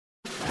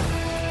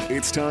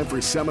It's time for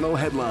Seminole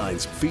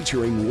Headlines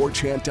featuring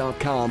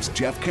WarChant.com's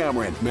Jeff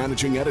Cameron,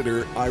 managing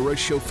editor Ira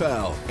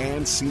Schofel,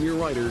 and senior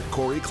writer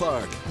Corey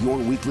Clark. Your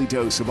weekly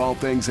dose of all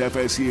things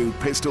FSU,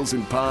 pistols,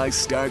 and pies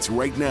starts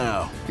right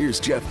now.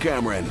 Here's Jeff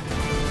Cameron.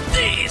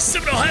 The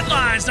Seminole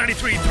Headlines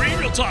 93.3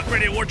 Real Talk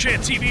Radio War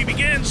Chant TV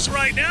begins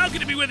right now.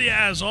 Good to be with you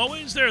as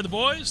always. There are the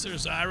boys.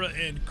 There's Ira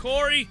and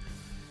Corey.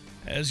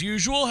 As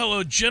usual,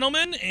 hello,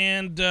 gentlemen,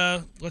 and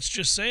let's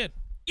just say it.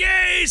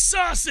 Yay,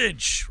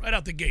 sausage! Right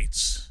out the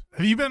gates.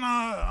 Have you been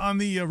on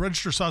the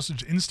Register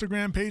Sausage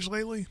Instagram page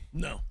lately?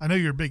 No. I know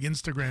you're a big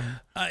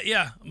Instagram.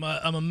 Yeah,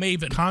 I'm a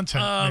maven.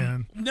 Content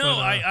man. No,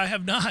 but, I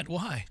have not.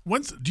 Why?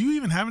 Do you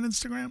even have an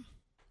Instagram?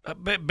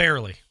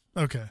 Barely.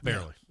 Okay.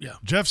 Barely. Yeah.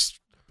 Jeff's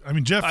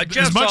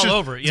Jeff's all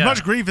over it, yeah. As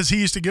much grief as he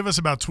used to give us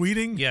about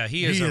tweeting. Yeah,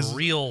 he is a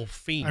real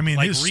fiend. I mean,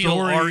 like his real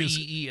stories,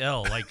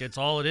 REEL. Like, it's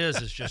all it is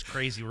just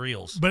crazy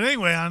reels. But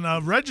anyway,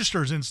 on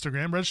Register's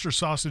Instagram, Register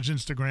Sausage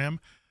Instagram,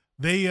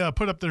 they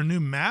put up their new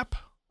map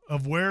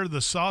of where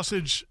the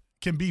sausage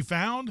can be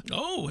found.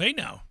 Oh, hey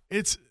now.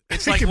 It's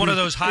like one of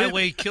those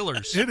highway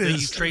killers. It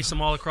is. You trace them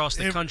all across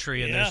the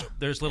country, and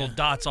there's little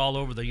dots all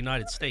over the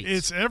United States.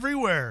 It's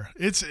everywhere.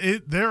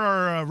 There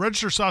are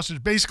Register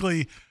Sausage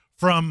basically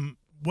from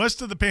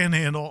west of the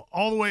Panhandle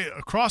all the way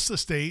across the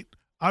state,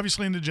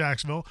 obviously into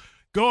Jacksonville.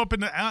 Go up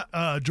into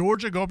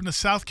Georgia, go up into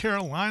South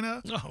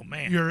Carolina. Oh,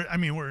 man.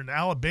 We're in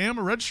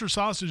Alabama. Register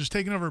Sausage is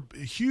taking over a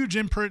huge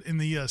imprint in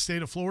the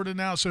state of Florida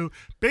now. So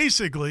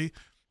basically,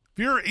 if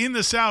you're in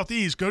the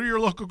Southeast, go to your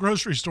local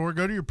grocery store,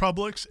 go to your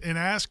Publix, and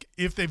ask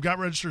if they've got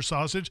Register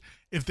Sausage.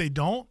 If they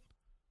don't,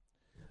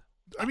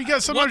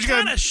 what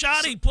kind of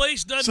shoddy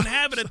place doesn't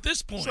have it at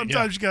this point?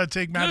 Sometimes you got to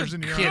take matters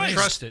into your hands. You can't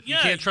trust it. Yeah.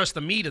 You can't trust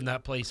the meat in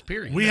that place,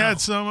 period. We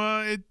had some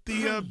at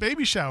the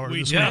baby shower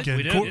this weekend.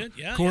 We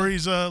did.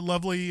 Corey's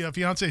lovely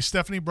fiance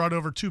Stephanie brought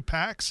over 2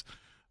 packs,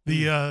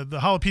 the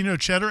jalapeno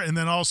cheddar, and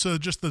then also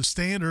just the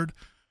standard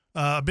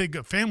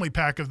big family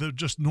pack of the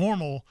just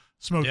normal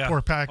smoked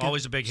pork packet.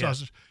 Always a big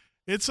sausage.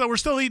 It's we're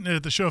still eating it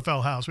at the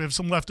Schofel house. We have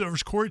some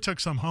leftovers. Corey took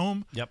some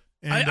home. Yep.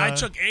 And, I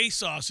took a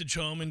sausage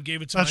home and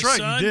gave it to my son.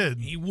 That's right, you did.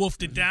 He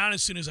wolfed it down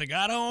as soon as I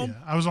got home.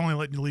 Yeah, I was only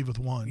letting you leave with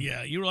one.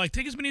 Yeah, you were like,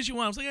 take as many as you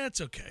want. I was like,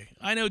 that's okay.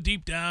 I know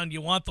deep down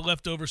you want the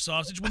leftover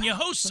sausage. When you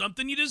host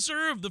something, you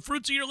deserve the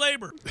fruits of your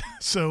labor.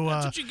 So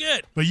that's what you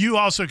get. But you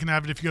also can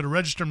have it if you go to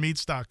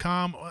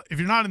registermeats.com. If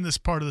you're not in this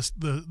part of this,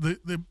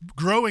 the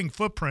growing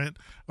footprint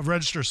of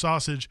Register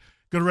Sausage,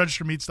 go to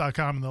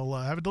registermeats.com and they'll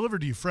have it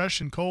delivered to you fresh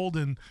and cold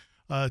and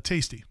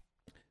tasty.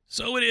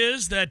 So it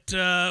is that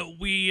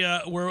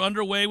we're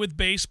underway with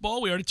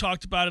baseball. We already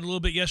talked about it a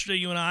little bit yesterday,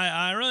 you and I,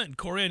 Ira, and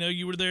Corey, I know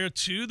you were there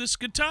too. This is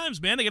good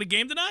times, man. They got a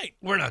game tonight.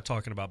 We're not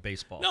talking about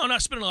baseball. No, I'm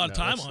not spending a lot of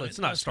time on it. Let's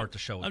not start the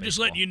show with I'm baseball. just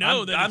letting you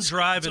know that I'm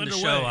driving the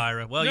show,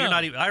 Ira. Well, no. You're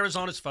not even. Ira's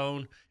on his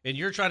phone, and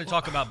you're trying to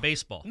talk about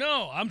baseball.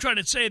 No, I'm trying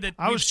to say that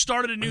we've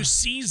started a new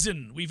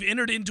season. We've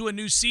entered into a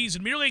new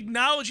season, merely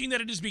acknowledging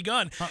that it has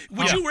begun.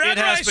 Would you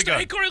rather I start?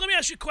 Hey, Corey, let me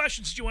ask you a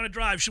question since you want to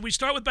drive. Should we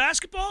start with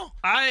basketball?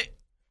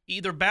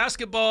 Either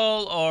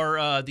basketball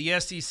or the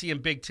SEC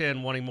and Big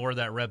Ten wanting more of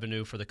that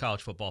revenue for the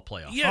college football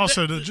playoff. Yeah,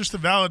 also, just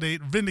to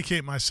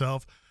vindicate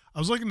myself, I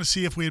was looking to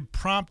see if we had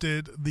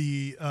prompted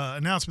the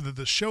announcement that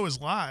the show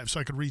is live so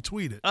I could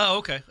retweet it. Oh,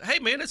 okay. Hey,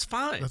 man, it's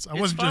fine. I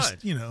wasn't fine.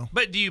 just,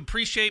 But do you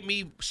appreciate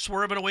me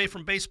swerving away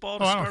from baseball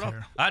to start off?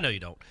 Care. I know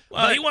you don't.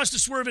 Well, he wants to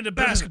swerve into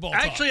basketball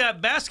talk. Actually,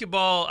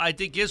 basketball, I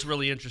think, is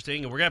really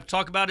interesting, and we're going to have to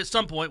talk about it at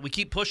some point. We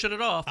keep pushing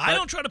it off. I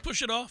don't try to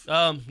push it off.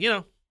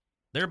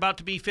 They're about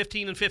to be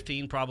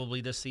 15-15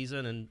 probably this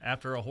season, and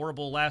after a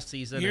horrible last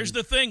season. Here's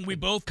the thing: we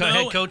both know.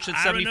 Head coach at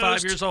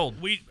 75 years old.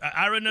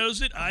 Ira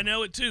knows it. I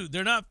know it too.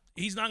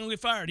 He's not going to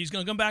get fired. He's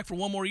going to come back for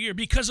one more year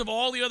because of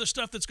all the other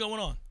stuff that's going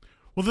on.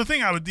 Well, the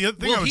thing I would say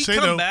though, will he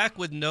come back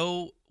with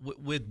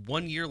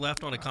 1 year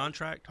left on a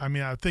contract? I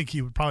mean, I think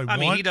he would probably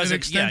want an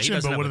extension,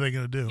 but what are they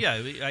going to do? Yeah,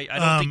 I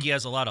don't think he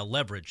has a lot of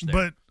leverage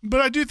there.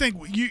 But I do think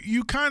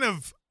you kind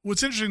of.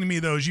 What's interesting to me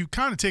though is you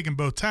kind of taken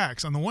both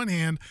tacks. On the one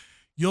hand,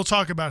 you'll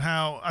talk about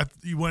how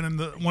you went in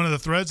one of the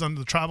threads on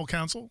the tribal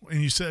council,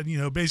 and you said,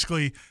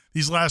 basically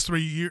these last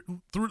 3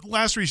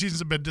 seasons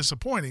have been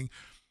disappointing,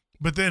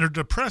 but then are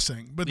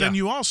depressing. But then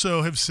you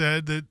also have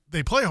said that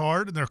they play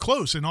hard and they're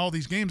close in all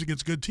these games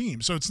against good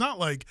teams. So it's not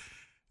like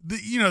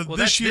this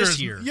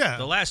year. Yeah,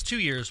 the last 2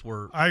 years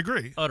were. I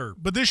agree. Utter.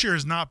 But this year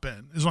has not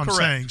been. Is what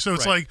Correct. I'm saying. So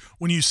it's like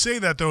when you say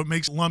that though, it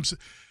makes lumps.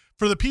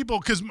 For the people,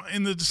 because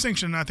in the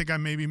distinction, I think I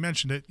maybe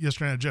mentioned it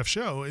yesterday on Jeff's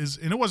show,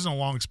 and it wasn't a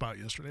long spot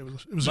yesterday.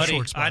 It was a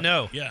short spot. I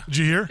know. Yeah. Did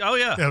you hear? Oh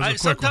yeah. It was a quick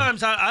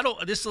sometimes one. I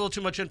don't. This is a little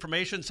too much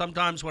information.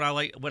 Sometimes when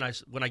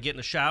I get in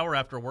the shower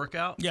after a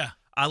workout,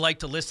 I like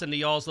to listen to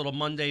y'all's little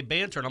Monday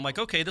banter, and I'm like,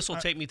 okay, this will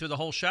take me through the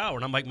whole shower,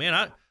 and I'm like,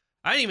 man,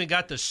 I ain't even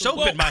got the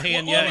soap in my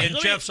hand yet in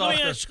Jeff's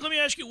office. Let me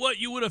ask you what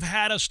you would have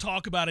had us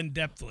talk about in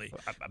depthly.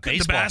 Baseball.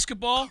 The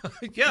basketball?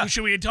 Yeah.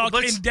 Should we talk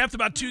in depth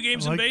about 2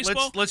 games in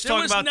baseball? Let's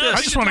talk about this.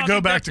 I just want to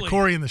go back to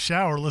Corey in the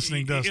shower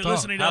listening to us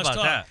talk. How about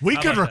that? We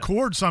could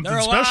record something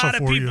special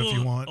for you if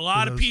you want. A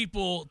lot of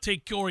people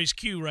take Corey's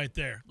cue right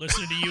there,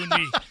 listening to you and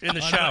me. In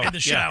the shower. In the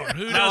shower.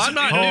 Yeah. No, I'm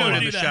not nude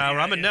in the shower.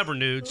 I'm a never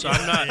nude, so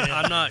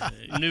I'm not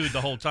nude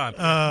the whole time.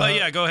 But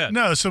yeah, go ahead.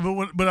 No, so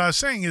what I was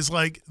saying is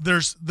like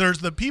there's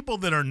the people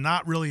that are not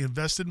really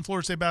invested in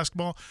Florida State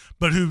basketball,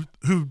 but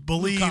who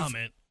believe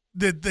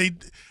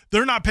that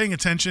they're not paying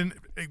attention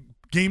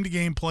game to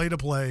game, play to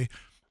play,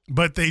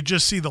 but they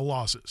just see the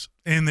losses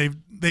and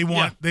they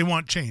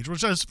want change,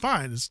 which is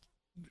fine. It's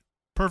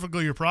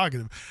perfectly your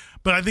prerogative.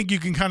 But I think you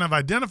can kind of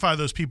identify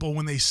those people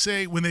when they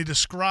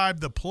describe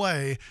the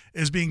play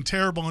as being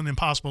terrible and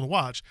impossible to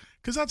watch,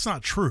 because that's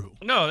not true.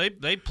 No,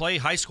 they play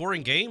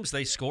high-scoring games.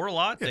 They score a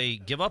lot. Yeah. They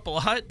give up a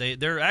lot.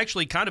 They're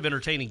actually kind of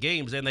entertaining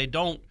games, and they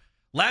don't.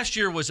 Last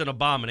year was an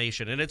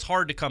abomination, and it's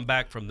hard to come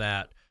back from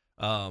that.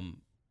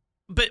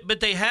 But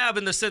they have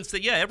in the sense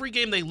that, every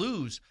game they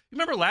lose. You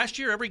remember last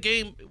year, every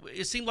game,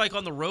 it seemed like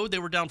on the road they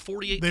were down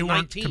 48-19. They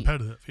weren't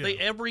competitive. Yeah.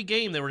 Every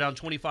game they were down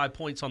 25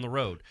 points on the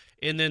road.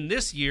 And then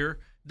this year,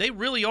 they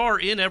really are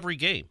in every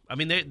game. I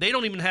mean, they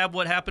don't even have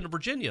what happened to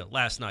Virginia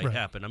last night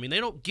happen. I mean, they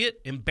don't get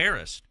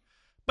embarrassed.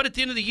 But at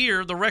the end of the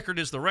year, the record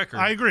is the record.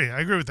 I agree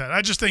with that.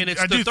 I just think, and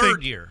it's the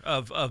third year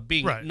of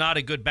being not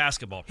a good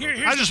basketball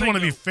program. I just want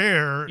to be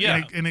fair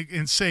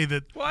and say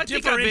that. Well, I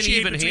think I've been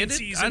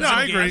even-handed.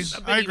 I agree.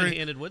 I've been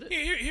even-handed with it.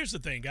 Here's the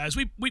thing, guys.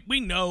 We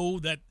know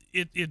that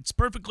it's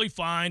perfectly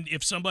fine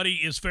if somebody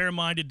is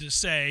fair-minded to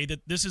say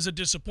that this is a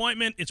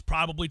disappointment. It's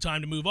probably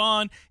time to move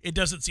on. It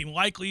doesn't seem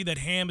likely that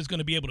Ham is going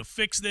to be able to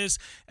fix this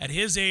at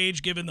his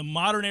age, given the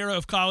modern era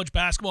of college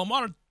basketball,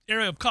 modern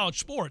area of college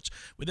sports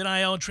with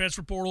NIL and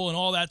transfer portal and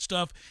all that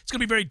stuff. It's going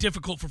to be very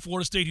difficult for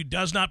Florida State, who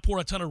does not pour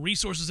a ton of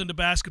resources into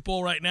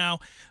basketball right now,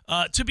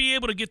 to be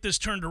able to get this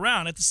turned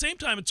around. At the same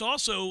time, it's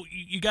also,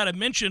 you got to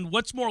mention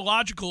what's more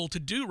logical to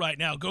do right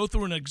now. Go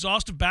through an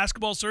exhaustive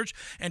basketball search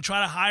and try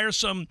to hire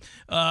some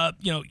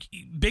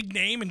big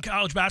name in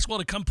college basketball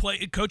to come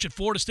coach at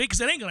Florida State, because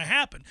that ain't going to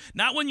happen.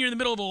 Not when you're in the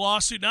middle of a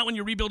lawsuit, not when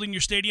you're rebuilding your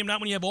stadium,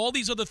 not when you have all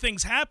these other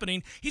things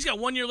happening. He's got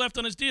 1 year left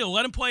on his deal.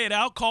 Let him play it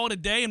out, call it a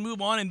day, and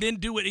move on, and then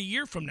do it a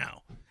year from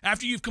now,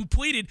 after you've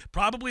completed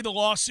probably the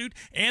lawsuit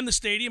and the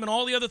stadium and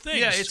all the other things.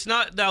 Yeah, it's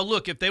not. Now,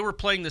 look, if they were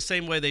playing the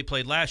same way they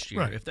played last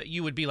year,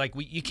 you would be like,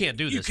 you can't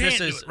do this.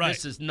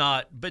 This is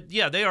not. But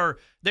yeah, they are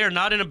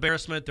not an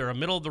embarrassment. They're a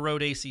middle of the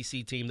road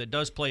ACC team that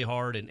does play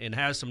hard and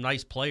has some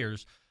nice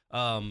players.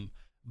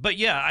 But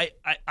yeah,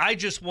 I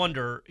just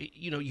wonder.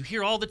 You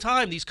hear all the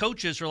time these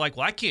coaches are like,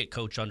 well, I can't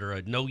coach under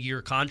a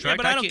no-year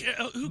contract. Yeah,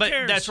 but who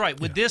cares? That's right.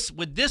 With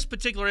this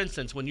particular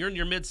instance, when you're in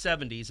your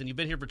mid-70s and you've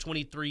been here for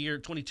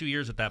 22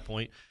 years at that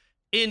point,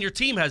 and your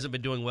team hasn't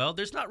been doing well,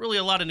 there's not really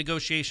a lot of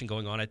negotiation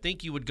going on. I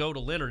think you would go to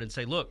Leonard and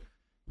say, look,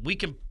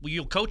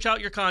 you'll coach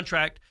out your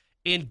contract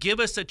and give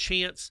us a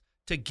chance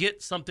to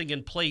get something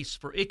in place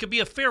for it could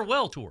be a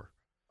farewell tour.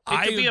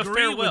 I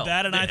agree with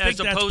that, and I think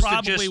that's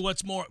probably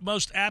what's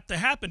most apt to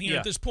happen here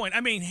at this point.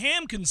 I mean,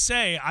 Ham can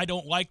say, I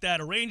don't like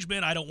that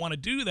arrangement. I don't want to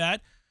do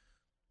that.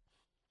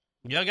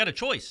 Yeah, I got a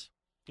choice.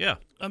 Yeah.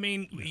 I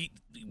mean,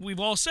 we've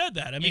all said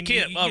that. I mean, you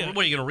can't. What,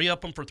 are you going to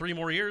re-up them for 3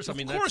 more years? Of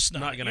course that's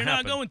not going to happen.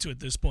 You're not going to at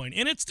this point.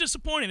 And it's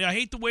disappointing. I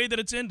hate the way that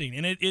it's ending,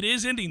 and it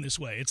is ending this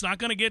way. It's not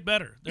going to get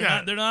better.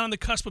 They're not on the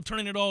cusp of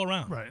turning it all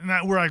around. Right.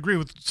 And where I agree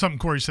with something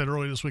Corey said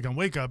earlier this week on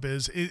Wake Up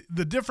is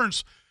the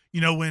difference.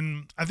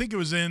 When I think it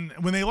was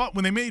when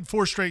they made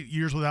 4 straight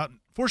years without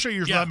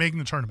making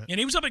the tournament, and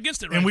he was up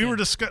against it. And we were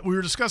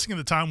discussing at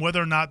the time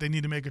whether or not they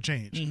need to make a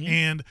change. Mm-hmm.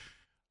 And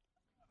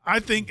I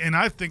think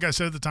I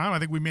said at the time, I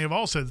think we may have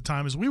all said at the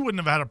time, is we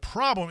wouldn't have had a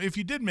problem if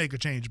you did make a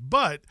change,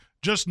 but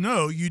just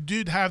know you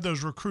did have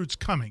those recruits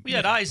coming. We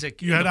had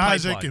Isaac. You had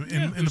Isaac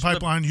in the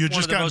pipeline. You had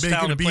just gotten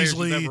Bacon and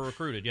Beasley,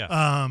 recruited,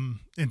 and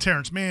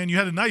Terrence Mann. You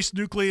had a nice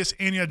nucleus,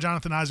 and you had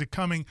Jonathan Isaac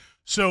coming.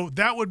 So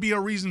that would be a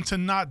reason to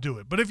not do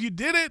it. But if you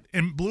did it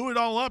and blew it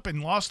all up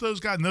and lost those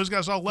guys, and those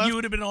guys all left, you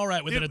would have been all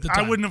right with it at the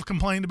time. I wouldn't have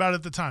complained about it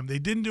at the time. They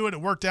didn't do it.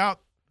 It worked out.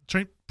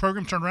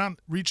 Program turned around,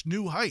 reached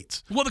new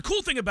heights. Well, the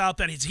cool thing about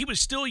that is he was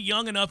still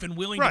young enough and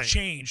willing to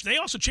change. They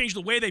also changed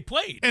the way they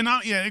played. And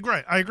I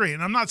agree.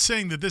 And I'm not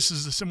saying that this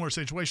is a similar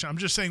situation. I'm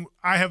just saying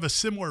I have a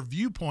similar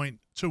viewpoint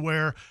to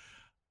where,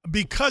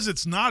 because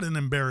it's not an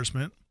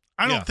embarrassment,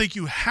 I don't think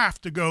you have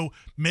to go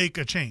make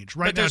a change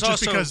right now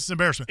just because it's an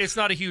embarrassment. It's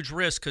not a huge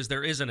risk because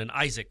there isn't an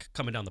Isaac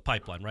coming down the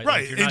pipeline, right?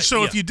 Right. Like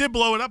if you did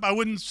blow it up,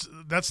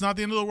 that's not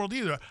the end of the world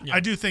either. Yeah. I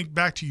do think,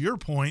 back to your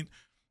point,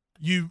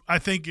 I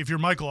think if you're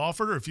Michael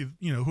Alford, or if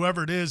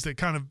whoever it is that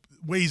kind of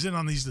weighs in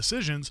on these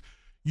decisions,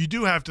 you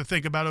do have to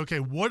think about, okay,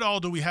 what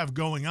all do we have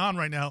going on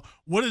right now?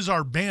 What is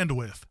our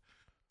bandwidth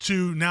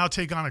to now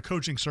take on a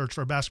coaching search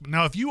for basketball?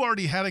 Now, if you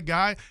already had a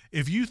guy,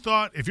 if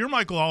you're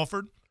Michael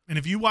Alford, and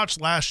if you watched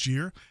last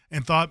year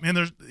and thought,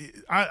 man,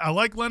 I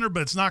like Leonard,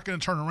 but it's not going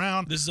to turn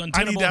around. This is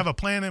untenable. I need to have a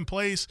plan in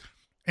place.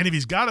 And if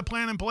he's got a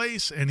plan in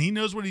place and he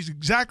knows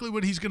exactly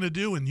what he's going to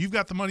do, and you've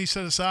got the money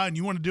set aside and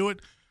you want to do it,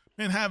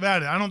 man, have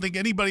at it. I don't think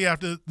anybody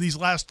after these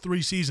last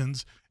 3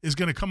 seasons is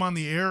going to come on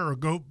the air or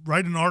go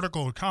write an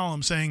article or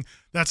column saying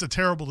that's a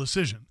terrible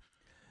decision.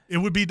 It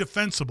would be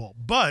defensible,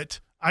 but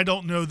I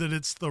don't know that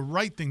it's the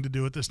right thing to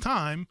do at this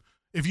time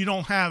if you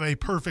don't have a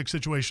perfect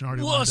situation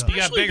already lined up. You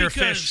got bigger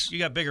fish. You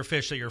got bigger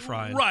fish that you're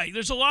frying. Right.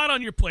 There's a lot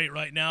on your plate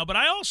right now, but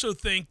I also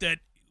think that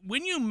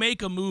when you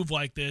make a move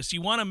like this,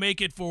 you want to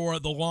make it for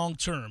the long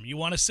term. You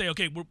want to say,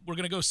 okay, we're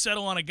going to go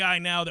settle on a guy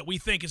now that we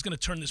think is going to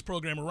turn this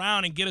program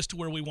around and get us to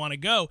where we want to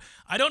go.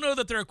 I don't know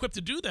that they're equipped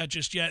to do that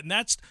just yet, and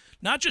that's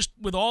not just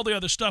with all the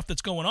other stuff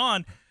that's going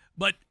on,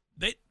 but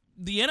the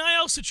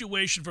NIL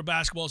situation for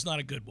basketball is not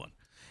a good one.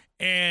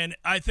 And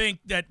I think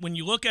that when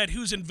you look at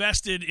who's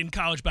invested in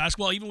college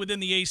basketball, even within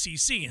the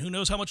ACC, and who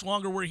knows how much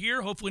longer we're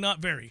here, hopefully not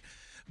very.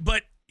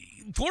 But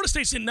Florida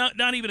State's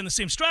not even in the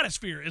same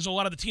stratosphere as a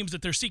lot of the teams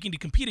that they're seeking to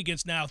compete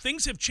against now.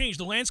 Things have changed.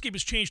 The landscape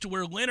has changed to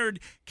where Leonard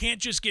can't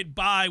just get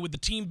by with the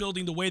team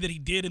building the way that he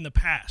did in the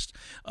past.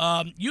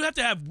 You have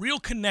to have real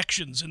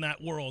connections in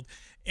that world.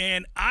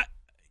 And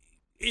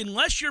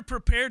unless you're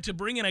prepared to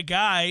bring in a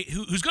guy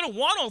who's going to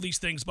want all these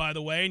things, by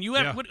the way, and you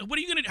have what are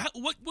you going to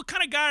what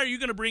kind of guy are you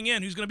going to bring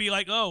in who's going to be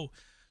like, oh,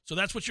 so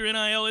that's what your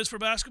NIL is for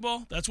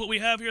basketball? That's what we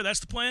have here? That's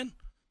the plan?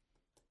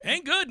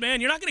 Ain't good,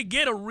 man. You're not going to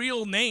get a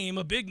real name,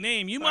 a big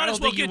name. You might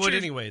as well get would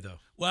anyway, though.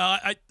 Well,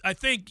 I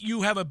think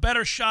you have a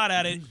better shot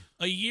at it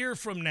a year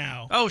from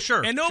now. Oh,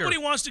 sure. And nobody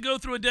wants to go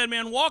through a dead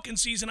man walking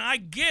season. I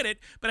get it,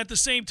 but at the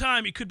same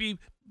time, it could be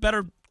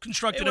better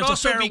constructed as a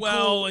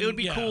farewell. It would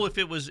be cool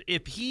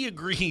if he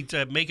agreed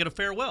to make it a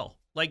farewell,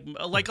 like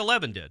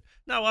 11 did.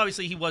 Now,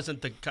 obviously,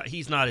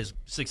 he's not as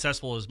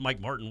successful as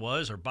Mike Martin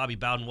was, or Bobby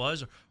Bowden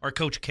was, or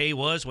Coach K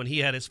was when he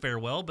had his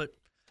farewell. But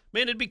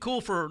man, it'd be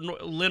cool for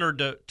Leonard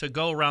to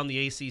go around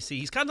the ACC.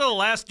 He's kind of the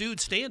last dude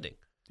standing.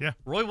 Yeah.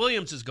 Roy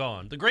Williams is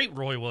gone. The great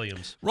Roy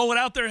Williams. Roll It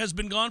Out There has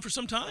been gone for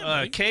some time.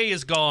 Right? Kay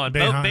is gone.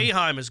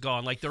 Boeheim is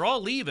gone. Like, they're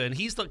all leaving.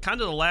 He's kind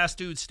of the last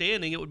dude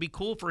standing. It would be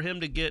cool for him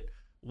to get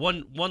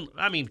one.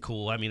 I mean,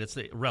 cool. I mean, it's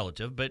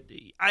relative, but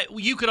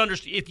you could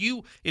understand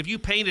if you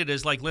paint it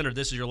as like, Leonard,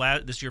 this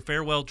is your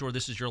farewell tour.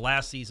 This is your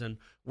last season.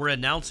 We're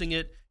announcing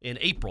it in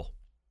April.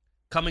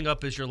 Coming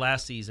up is your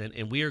last season,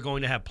 and we are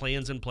going to have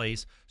plans in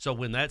place. So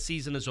when that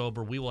season is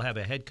over, we will have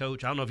a head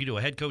coach. I don't know if you do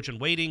a head coach in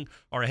waiting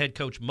or a head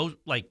coach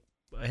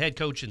a head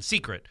coach in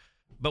secret,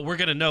 but we're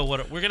going to know we're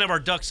going to have our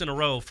ducks in a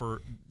row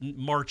for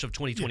March of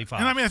 2025.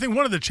 Yeah. And I mean, I think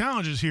one of the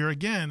challenges here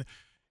again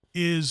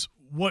is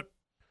one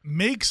of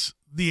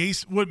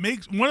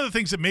the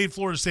things that made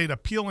Florida State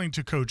appealing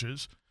to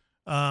coaches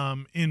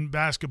in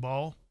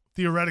basketball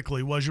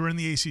theoretically was you're in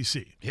the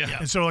ACC. Yeah.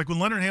 And so like when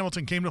Leonard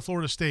Hamilton came to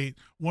Florida State,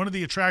 one of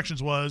the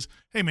attractions was,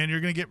 hey man, you're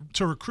going to get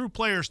to recruit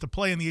players to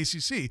play in the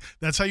ACC.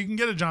 That's how you can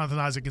get a Jonathan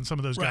Isaac and some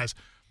of those guys.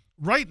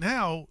 Right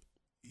now,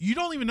 you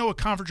don't even know what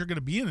conference you're going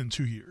to be in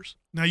 2 years.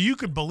 Now, you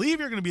could believe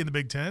you're going to be in the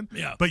Big Ten,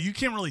 but you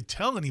can't really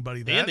tell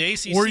anybody that. And the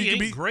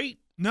ACC ain't great.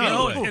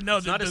 No,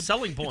 it's not a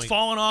selling point. It's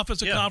fallen off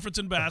as a conference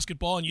in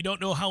basketball, and you don't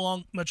know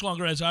how much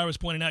longer, as I was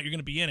pointing out, you're going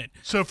to be in it.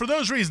 So for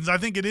those reasons, I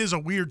think it is a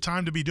weird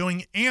time to be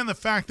doing, and the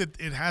fact that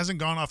it hasn't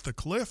gone off the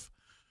cliff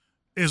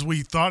as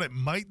we thought it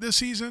might this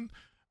season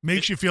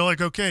makes you feel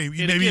like, okay,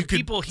 maybe you could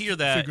people hear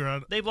that figure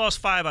out. They've lost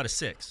 5 out of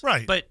 6.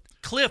 Right. But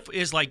cliff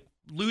is like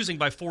losing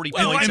by 40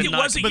 points. Like it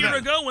was a year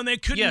ago when they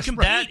couldn't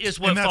compete. That is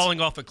what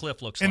falling off a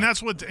cliff looks like.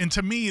 And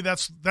to me,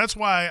 that's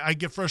why I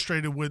get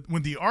frustrated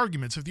with the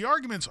arguments. If the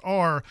arguments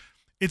are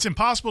it's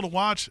impossible to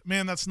watch,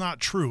 man, that's not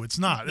true. It's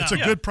not. It's a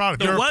good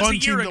product. They're a fun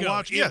team to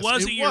watch. It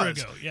was a year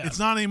ago. Yeah. It's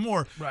not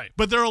anymore. Right.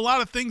 But there are a lot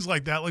of things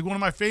like that. Like one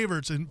of my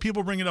favorites, and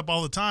people bring it up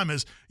all the time,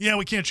 is,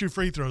 we can't shoot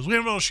free throws. We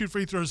haven't been able to shoot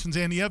free throws since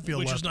Andy Epfield left.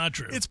 Which is not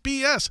true. It's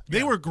BS.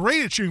 They were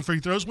great at shooting free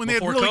throws when they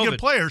had really good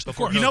players.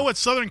 You know what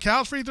Southern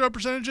Cal's free throw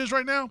percentage is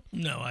right now?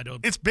 No, I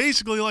don't. It's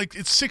basically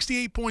it's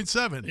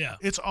 68.7. Yeah.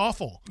 It's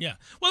awful. Yeah.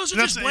 Well, those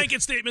are just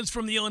blanket statements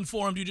from the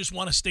ill-informed. You just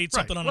want to state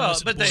something on a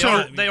message board.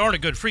 But they aren't a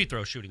good free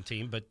throw shooting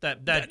team, but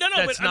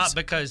that's not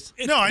because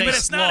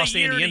it's not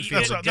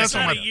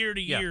a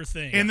year-to-year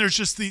thing. And there's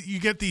just you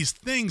get these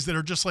things that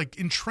are just like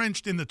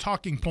entrenched in the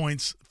talking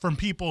points from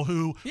people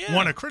who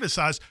want to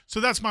criticize. So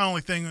that's my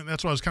only thing.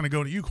 That's why I was kind of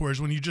going to you, Corey,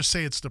 is when you just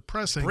say it's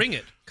depressing. Bring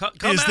it. Come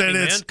at me,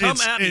 man.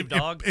 Come at me,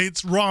 dog.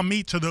 It's raw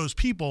meat to those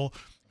people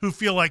who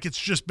feel like it's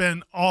just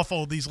been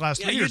awful these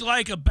last 3 years. You'd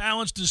like a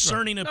balanced,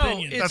 discerning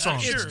opinion. That's all.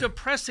 It's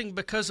depressing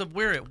because of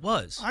where it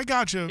was. I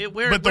got you.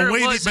 But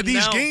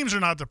these games are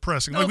not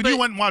depressing. Like when you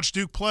went and watched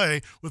Duke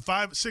play with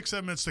 5, 6,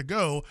 7 minutes to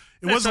go,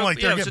 it wasn't like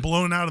they're getting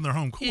blown out in their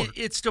home court.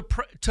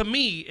 To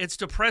me, it's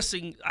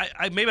depressing.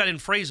 Maybe I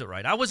didn't phrase it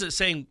right. I wasn't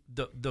saying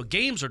the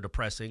games are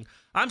depressing.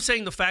 I'm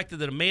saying the fact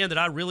that a man that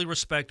I really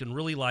respect and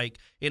really like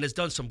and has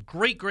done some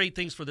great, great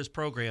things for this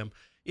program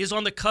is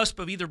on the cusp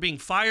of either being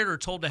fired or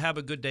told to have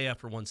a good day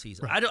after one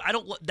season. Right. I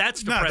don't.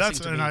 That's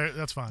depressing to me.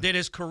 That's fine. That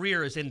his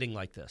career is ending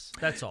like this.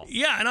 That's all.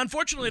 Yeah, and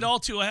unfortunately, it all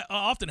too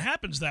often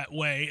happens that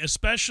way.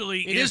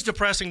 Especially, it is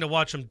depressing to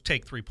watch him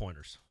take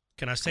 3-pointers.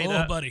 Can I say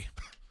that? Oh, buddy.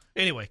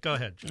 Anyway, go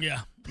ahead, Jeff.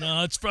 Yeah.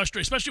 No, it's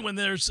frustrating, especially when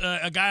there's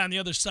a guy on the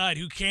other side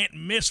who can't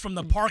miss from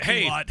the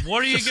parking lot.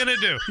 What are you going to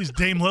do? He's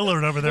Dame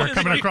Lillard over there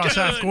coming across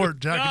half court,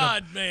 jacking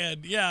God, up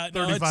man. Yeah.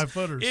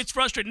 35-footers. It's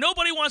frustrating.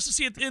 Nobody wants to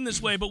see it in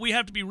this way, but we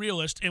have to be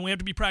realist and we have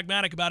to be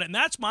pragmatic about it. And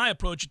that's my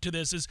approach to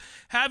this, is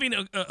having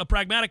a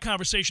pragmatic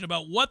conversation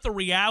about what the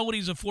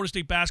realities of Florida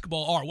State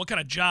basketball are. What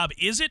kind of job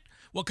is it?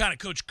 What kind of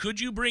coach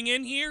could you bring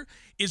in here?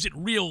 Is it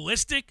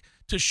realistic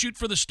to shoot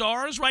for the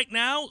stars right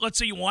now? Let's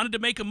say you wanted to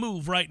make a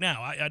move right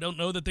now. I don't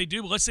know that they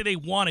do, but let's say they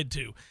wanted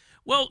to.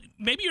 Well,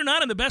 maybe you're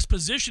not in the best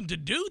position to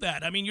do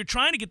that. I mean, you're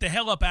trying to get the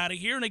hell up out of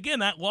here. And again,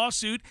 that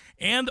lawsuit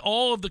and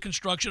all of the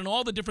construction and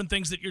all the different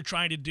things that you're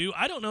trying to do,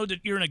 I don't know that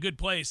you're in a good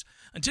place.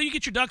 Until you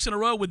get your ducks in a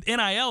row with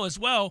NIL as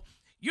well,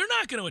 you're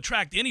not going to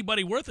attract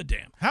anybody worth a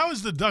damn. How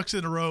is the Ducks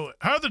in a row?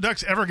 How are the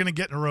Ducks ever going to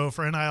get in a row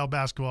for NIL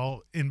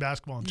basketball in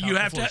basketball? You'd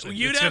have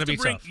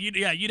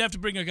to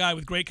bring a guy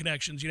with great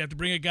connections. You'd have to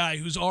bring a guy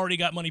who's already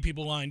got money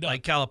people lined up,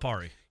 like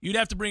Calipari. You'd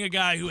have to bring a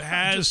guy who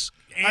has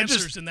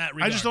answers in that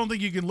regard. I just don't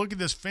think you can look at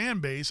this fan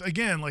base.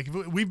 Again, like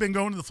we've been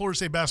going to the Florida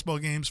State basketball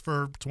games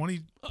for 20+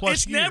 years.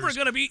 It's never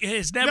going to be.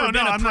 It's never been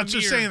a I'm premier. not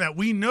just saying that.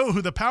 We know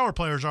who the power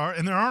players are,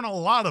 and there aren't a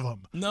lot of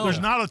them. No. There's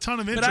not a ton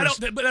of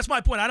interest. But that's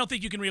my point. I don't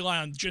think you can rely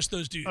on just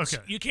those dudes.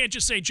 Okay. You can't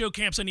just say, Joe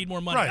Camps, I need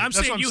more money. Right. I'm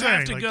saying you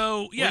have to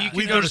go. Yeah. Well, you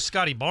can go to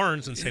Scotty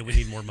Barnes and say we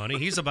need more money.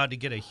 He's about to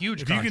get a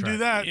huge contract. If you can do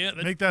that,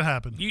 make that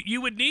happen.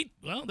 You would need.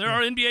 Well, there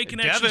are NBA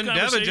connections.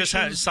 Devin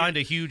just signed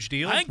a huge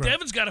deal. I think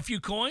Devin's got a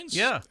few coins.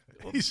 Yeah.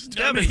 He's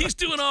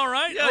doing all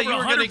right. Yeah, you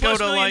were going to go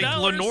to like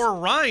Lenore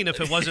Ryan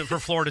if it wasn't for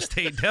Florida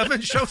State.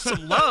 Devin, show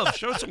some love,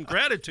 show some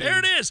gratitude. There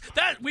it is.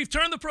 We've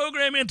turned the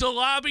program into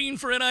lobbying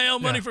for NIL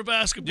money for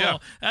basketball. Yeah.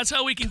 That's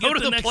how we can go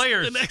get to the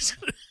players. The next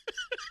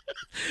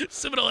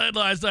Seminole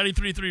Headlines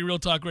 93.3 Real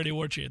Talk Radio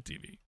War Chant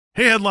TV.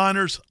 Hey,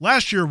 headliners!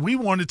 Last year we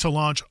wanted to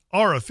launch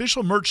our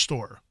official merch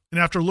store,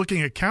 and after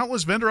looking at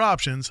countless vendor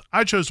options,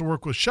 I chose to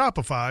work with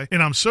Shopify,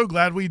 and I'm so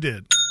glad we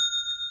did.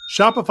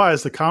 Shopify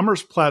is the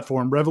commerce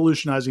platform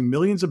revolutionizing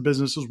millions of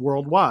businesses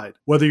worldwide.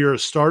 Whether you're a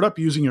startup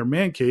using your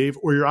man cave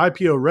or you're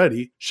IPO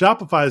ready,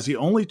 Shopify is the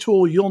only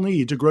tool you'll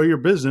need to grow your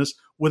business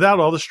without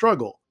all the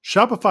struggle.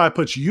 Shopify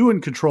puts you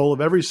in control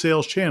of every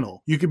sales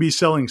channel. You could be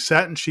selling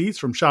satin sheets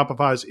from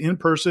Shopify's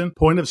in-person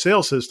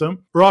point-of-sale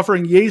system or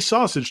offering Yay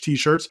Sausage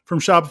t-shirts from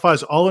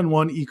Shopify's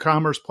all-in-one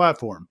e-commerce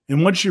platform.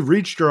 And once you've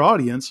reached your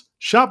audience,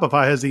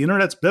 Shopify has the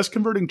internet's best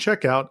converting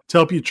checkout to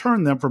help you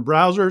turn them from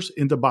browsers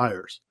into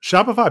buyers.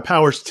 Shopify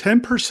powers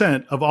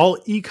 10% of all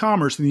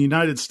e-commerce in the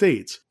United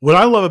States. What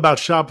I love about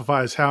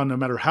Shopify is how no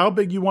matter how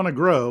big you want to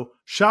grow,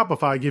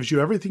 Shopify gives you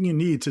everything you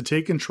need to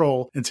take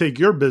control and take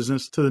your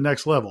business to the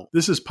next level.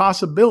 This is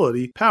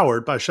possibility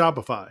powered by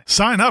Shopify.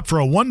 Sign up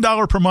for a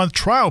 $1 per month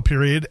trial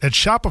period at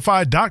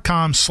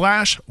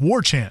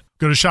shopify.com/warchant.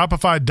 Go to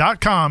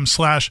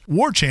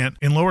shopify.com/warchant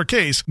in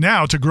lowercase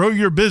now to grow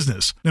your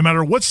business, no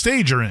matter what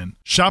stage you're in.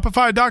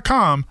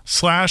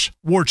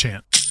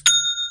 Shopify.com/warchant.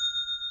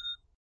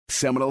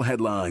 Seminole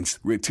Headlines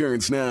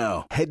returns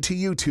now. Head to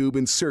YouTube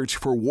and search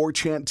for War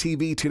Chant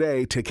TV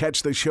today to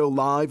catch the show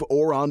live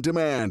or on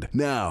demand.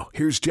 Now,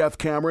 here's Jeff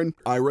Cameron,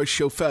 Ira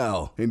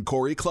Schofel, and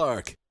Corey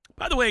Clark.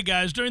 By the way,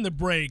 guys, during the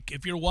break,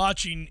 if you're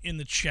watching in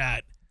the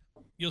chat,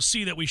 you'll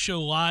see that we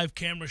show live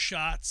camera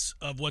shots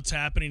of what's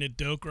happening at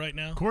Doak right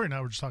now. Corey and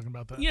I were just talking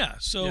about that. Yeah,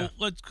 so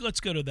let's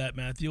go to that,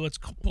 Matthew. Let's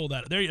pull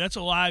that. There, that's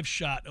a live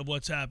shot of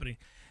what's happening.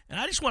 And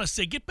I just want to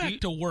say, get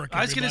back to work, everybody.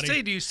 I was going to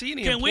say, do you see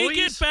any Can employees? we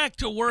get back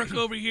to work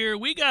over here?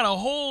 We got a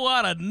whole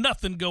lot of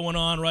nothing going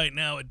on right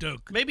now at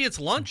Doak. Maybe it's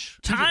lunch.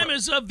 Time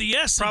is of the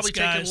essence, Probably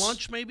guys. taking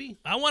lunch, maybe.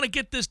 I want to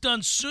get this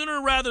done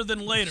sooner rather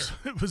than later.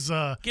 It was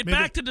Get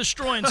back to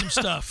destroying some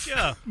stuff.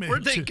 Yeah,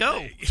 where'd they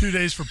go? 2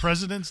 days for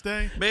President's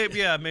Day.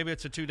 Maybe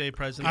it's a 2-day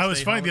President's Day. I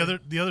was funny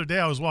holiday. the other day.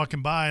 I was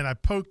walking by and I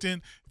poked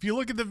in. If you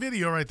look at the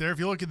video right there, if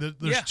you look at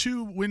there's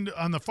two windows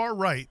on the far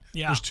right.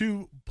 Yeah. There's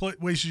two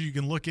places you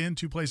can look in.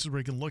 Two places where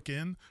you can look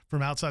in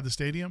from outside the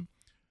stadium.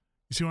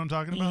 You see what I'm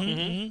talking about?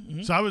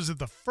 Mm-hmm. So I was at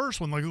the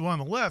first one, like the one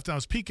on the left. And I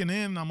was peeking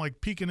in. I'm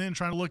like peeking in,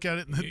 trying to look at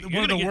it. And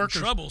one of the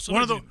workers,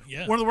 one of the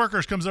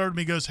workers comes over to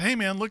me, and goes, "Hey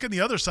man, look at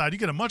the other side. You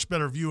get a much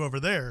better view over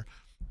there."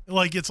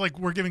 Like it's like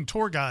we're giving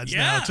tour guides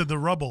now to the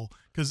rubble,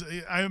 because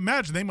I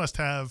imagine they must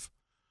have.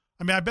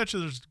 I mean, I bet you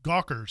there's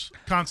gawkers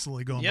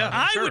constantly going by.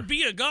 I would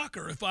be a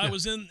gawker if I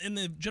was in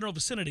the general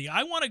vicinity.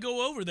 I want to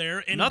go over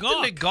there and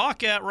Nothing to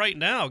gawk at right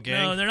now,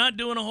 gang. No, they're not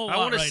doing a whole lot. I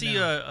want to right see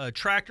now. a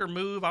tractor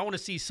move. I want to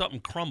see something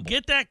crumble.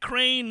 Get that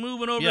crane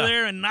moving over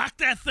there and knock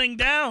that thing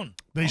down.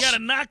 You got to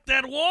knock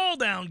that wall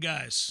down,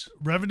 guys.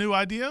 Revenue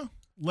idea?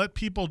 Let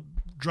people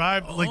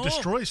drive,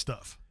 destroy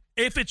stuff.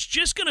 If it's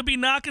just going to be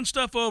knocking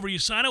stuff over, you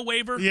sign a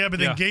waiver. Yeah, but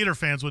then Gator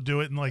fans would do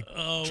it and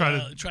try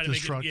to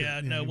destruct make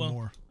it. Yeah,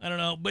 more. I don't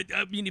know, but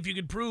I mean, if you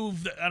could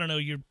prove that, I don't know,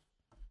 you're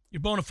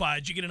bona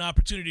fides, you get an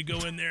opportunity to go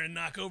in there and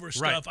knock over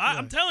stuff.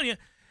 I'm telling you,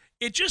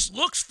 it just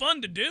looks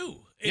fun to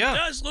do. It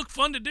does look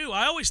fun to do.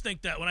 I always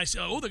think that when I say,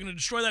 they're going to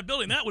destroy that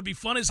building. That would be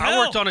fun as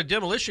hell. I worked on a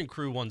demolition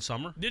crew one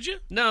summer. Did you?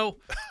 No,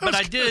 but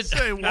I did.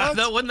 Say, what?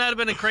 Wouldn't that have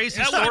been a crazy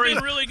That story? would have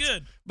been really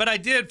good. But I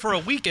did for a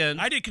weekend.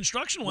 I did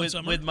construction one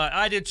summer.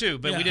 I did too,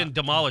 but we didn't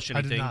demolish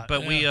anything. not.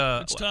 But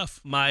it's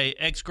tough. My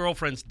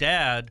ex-girlfriend's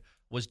dad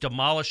was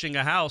demolishing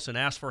a house and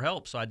asked for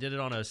help, so I did it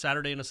on a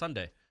Saturday and a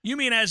Sunday. You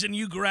mean as in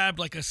you grabbed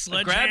like a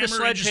sledgehammer? I grabbed a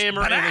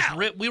sledgehammer and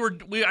it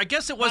was I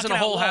guess it wasn't a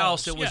whole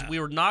house. It was we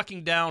were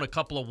knocking down a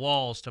couple of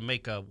walls to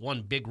make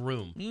one big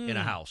room in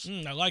a house.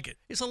 I like it.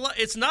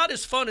 It's not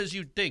as fun as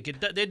you'd think.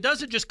 It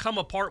doesn't just come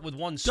apart with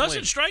one swing.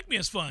 Doesn't strike me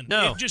as fun.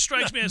 No. It just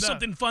strikes me as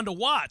something fun to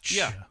watch.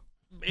 Yeah.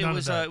 It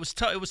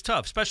was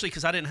tough, especially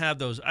because I didn't have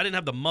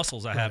the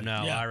muscles I have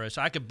now, Ira.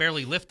 So I could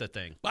barely lift the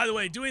thing. By the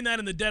way, doing that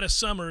in the dead of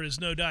summer is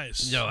no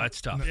dice. No,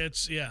 that's tough.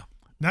 It's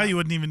Now you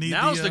wouldn't even need.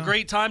 Now's the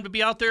great time to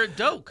be out there at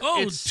Doak.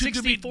 Oh, it's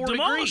 64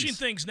 demolishing degrees.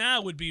 things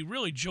now would be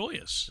really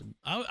joyous.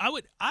 Are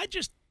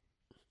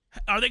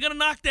they going to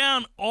knock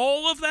down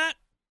all of that?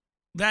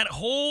 That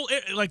whole,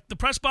 like the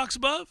press box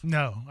above?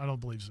 No, I don't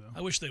believe so.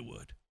 I wish they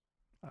would.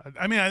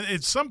 I mean,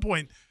 at some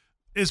point,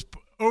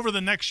 over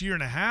the next year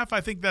and a half, I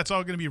think that's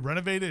all going to be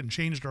renovated and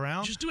changed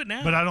around. Just do it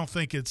now. But I don't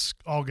think it's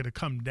all going to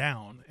come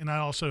down. And I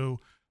also,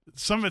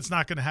 some of it's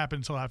not going to happen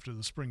until after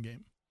the spring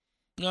game.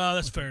 No,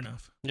 that's fair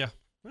enough. Yeah.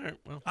 All right.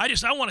 Well. I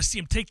want to see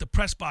him take the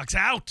press box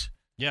out.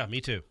 Yeah,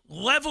 me too.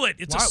 Level it.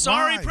 It's a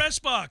sorry why? press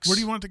box. Where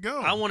do you want it to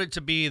go? I want it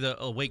to be the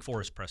Wake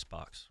Forest press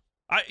box.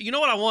 You know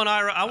what I want,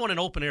 Ira? I want an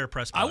open air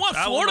press box. I want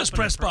Florida's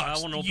press box.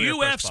 I want an open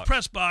air UF's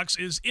press box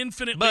is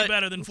infinitely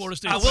better than Florida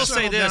State's. I will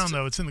say this, down,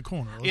 though, it's in the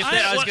corner.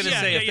 I was going to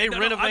say, if they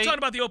renovate, I'm talking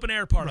about the open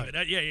air part of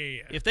it.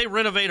 Yeah. If they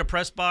renovate a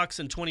press box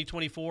in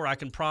 2024, I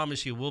can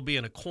promise you we'll be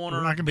in a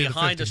corner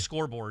behind a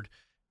scoreboard.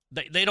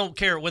 They don't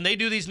care when they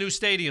do these new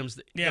stadiums.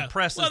 The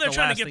press. Well, is they're the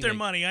trying last to get thing their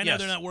money. I know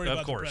they're not worried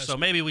about the press. Of course. So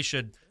maybe we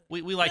should.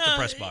 We like the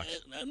press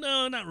box.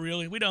 No, not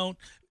really. We don't.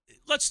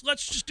 Let's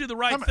just do the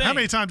right thing. How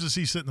many times does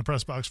he sit in the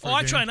press box for a game?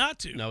 I try not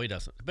to. No, he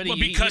doesn't. But well,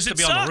 he because used to it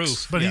be sucks. on the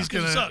roof.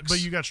 But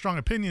But you got strong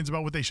opinions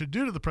about what they should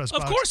do to the press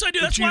box. Of course I do.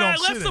 That's why I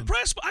left the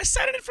press box. I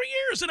sat in it for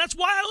years, and that's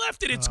why I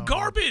left it. It's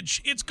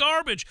garbage. It's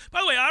garbage.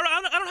 By the way,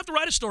 I don't have to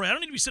write a story. I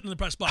don't need to be sitting in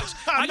the press box.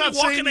 I can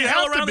walk in the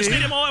hell around the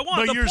stadium all I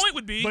want. The point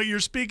would be. But you're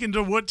speaking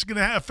to what's going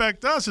to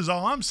affect us is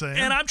all I'm saying.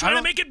 And I'm trying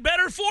to make it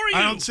better for you.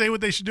 I don't say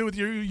what they should do with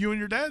you and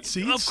your dad's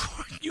seats. Of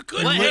course. You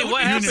could. Hey,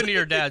 what happened to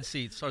your dad's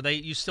seats?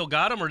 You still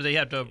got them, or do they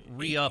have to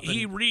re-up?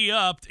 He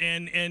re-upped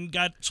and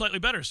got slightly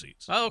better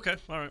seats. Oh, okay.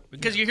 All right.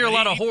 Because you hear a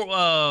lot of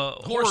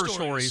horror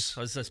stories.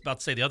 I was just about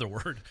to say the other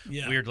word,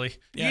 weirdly.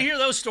 Yeah. You hear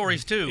those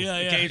stories, too,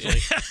 occasionally.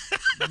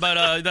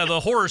 But the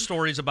horror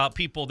stories about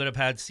people that have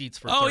had seats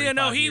for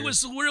 35 he years.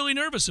 was really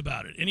nervous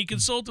about it, and he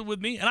consulted with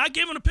me, and I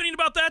gave an opinion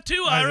about that,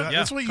 too, Ira.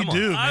 That's what you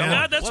do,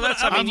 man.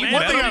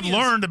 One thing I've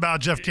learned about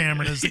Jeff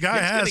Cameron is the guy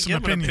has some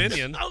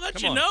opinions. I'll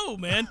let you know,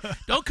 man.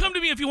 Don't come to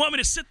me if you want me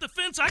to sit the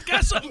fence. I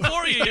got something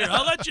for you here.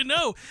 I'll let you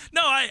know.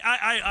 No,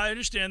 I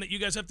understand that you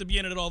guys have to be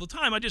in it all the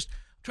time. I just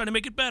try to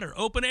make it better.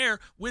 Open air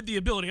with the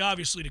ability,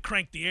 obviously, to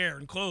crank the air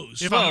and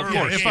close. If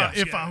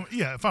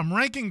I'm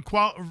ranking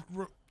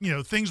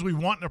things we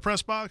want in a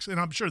press box, and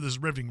I'm sure this is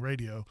riveting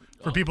radio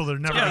for people that are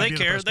never going to be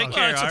in a press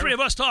box. It's the three of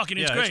us talking.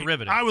 It's great. It's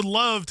riveting. I would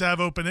love to have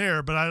open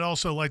air, but I'd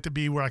also like to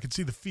be where I could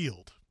see the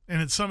field.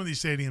 And at some of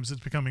these stadiums,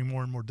 it's becoming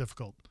more and more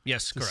difficult to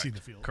see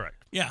the field.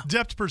 Correct. Yeah.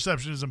 Depth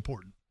perception is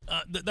important.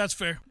 That's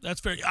fair.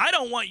 That's fair. I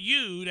don't want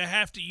you to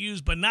have to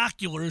use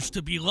binoculars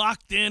to be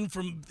locked in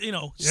from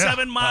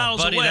 7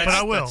 miles buddy, away. But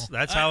I will.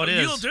 That's how it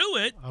is. You'll do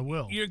it. I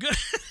will. You're good.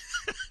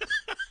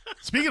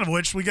 Speaking of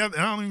which, I don't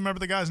even remember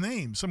the guy's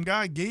name. Some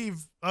guy gave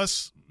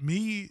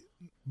me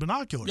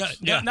binoculars.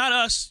 Yeah. Not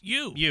us.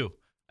 You.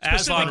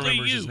 Aslan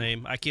remembers his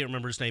name. I can't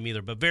remember his name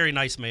either, but very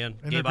nice man.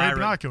 And they're great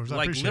binoculars.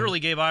 I appreciate literally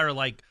it. gave Ira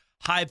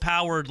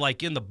high-powered,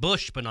 in the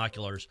bush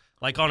binoculars,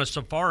 like on a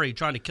safari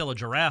trying to kill a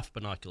giraffe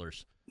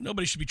binoculars.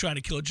 Nobody should be trying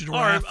to kill a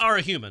giraffe. Or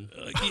a human.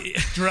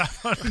 Giraffe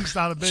hunting's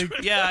not a big...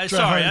 Yeah,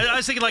 sorry. I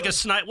was thinking like a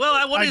sniper. Well,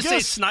 I wanted to say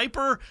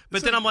sniper,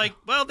 but then I'm like,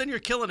 well, then you're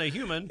killing a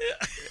human.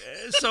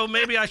 So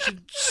maybe I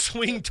should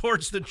swing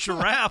towards the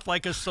giraffe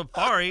like a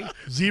safari.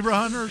 Zebra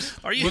hunters?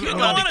 Are you can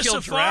go on a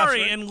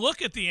safari and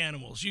look at the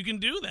animals. You can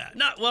do that.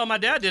 Well, my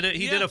dad did it.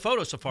 He did a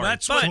photo safari.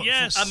 That's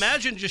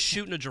imagine just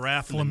shooting a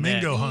giraffe Flamingo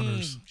in the neck.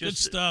 hunters. Good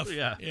stuff.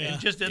 Yeah. And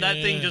just that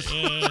thing just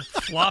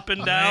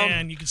flopping down.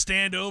 Man, you can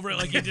stand over it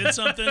like you did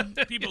something.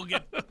 People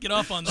get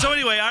off on that. So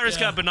anyway, Iris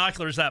got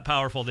binoculars that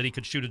powerful that he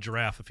could shoot a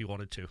giraffe if he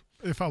wanted to.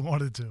 If I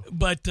wanted to.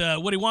 But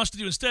what he wants to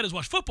do instead is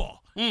watch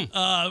football.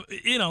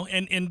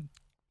 And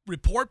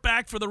report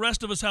back for the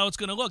rest of us how it's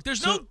going to look.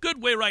 There's no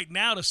good way right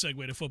now to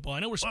segue to football. I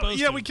know we're supposed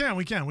to. Yeah, we can.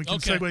 We can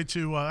segue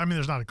to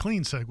there's not a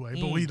clean segue,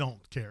 but we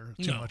don't care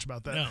too much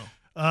about that.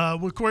 No.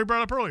 What Corey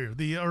brought up earlier,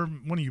 or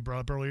one of you brought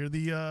up earlier,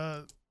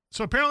 the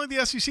So apparently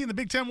the SEC and the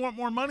Big Ten want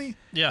more money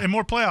and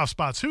more playoff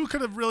spots. Who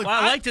could have really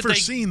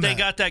foreseen that? They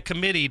got that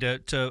committee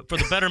for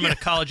the betterment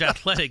of college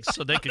athletics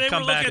so they could come back. They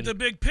were looking at the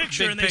big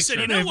picture, and they said,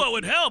 you know what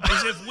would help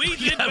is if we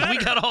did better. We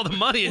got all the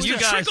money, and you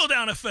guys.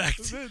 Trickle-down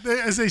effect.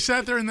 As they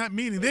sat there in that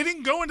meeting, they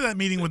didn't go into that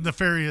meeting with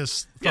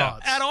nefarious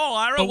thoughts. At all,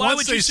 Ira. But why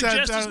would you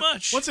suggest as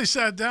much? Once they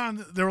sat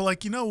down, they were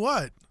like, you know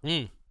what?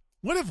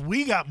 What if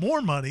we got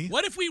more money?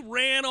 What if we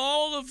ran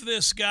all of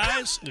this,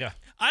 guys?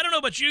 I don't know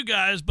about you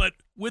guys, but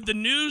with the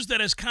news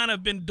that has kind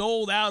of been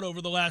doled out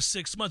over the last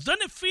 6 months,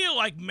 doesn't it feel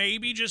like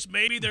maybe, just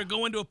maybe, they're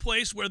going to a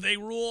place where they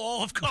rule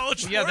all of college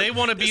sports? Yeah, they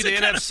want to be the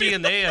NFC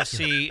and the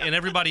AFC, and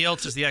everybody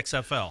else is the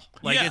XFL.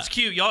 It's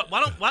cute. Y'all,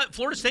 why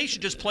Florida State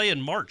should just play in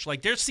March.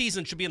 Like, their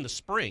season should be in the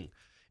spring.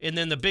 And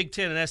then the Big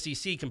Ten and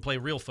SEC can play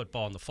real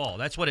football in the fall.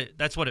 That's what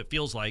it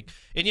feels like.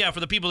 And, yeah,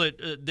 for the people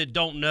that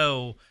don't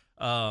know,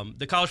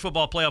 the College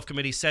Football Playoff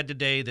Committee said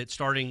today that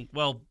starting,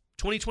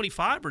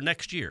 2025 or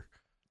next year?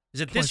 Is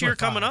it this year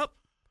coming up?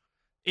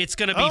 It's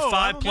going to be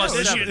 5 plus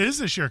 7. It is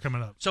this year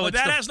coming up. So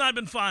that has not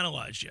been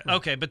finalized yet.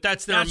 Okay, but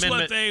that's their amendment.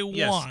 That's what they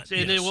want.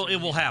 And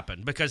it will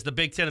happen because the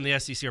Big Ten and the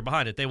SEC are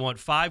behind it. They want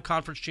 5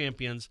 conference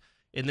champions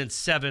and then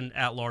 7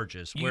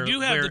 at-larges. You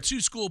do have the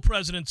 2 school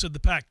presidents of the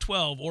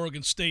Pac-12,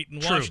 Oregon State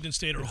and Washington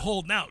State, are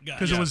holding out, guys.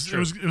 Because it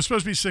was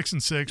supposed to be 6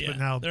 and 6, but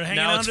now they're hanging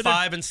on it's to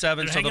 5 and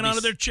 7. They're so hanging on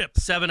to their chip.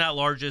 7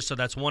 at-larges, so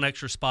that's 1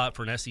 extra spot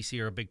for an SEC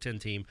or a Big Ten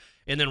team.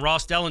 And then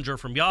Ross Dellinger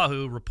from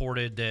Yahoo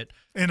reported that,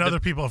 and other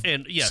people have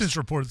since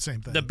reported the same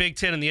thing. The Big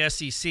Ten and the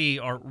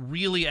SEC are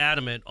really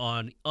adamant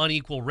on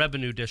unequal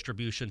revenue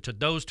distribution to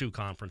those 2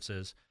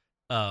 conferences,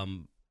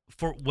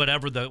 for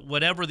whatever the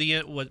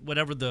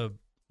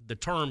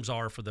terms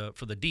are for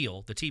the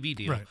deal, the TV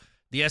deal. Right.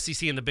 The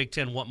SEC and the Big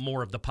Ten want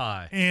more of the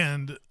pie,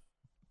 and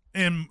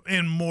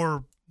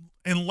more,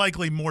 and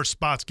likely more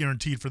spots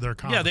guaranteed for their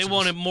conferences. Yeah, they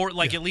wanted more,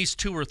 at least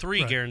 2 or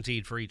 3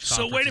 guaranteed for each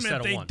conference. So wait a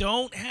minute, they 1.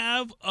 don't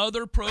have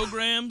other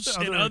programs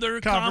and other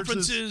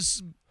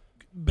conferences'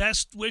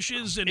 best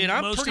wishes and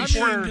most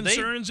important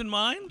concerns in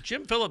mind?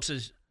 Jim Phillips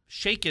has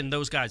shaken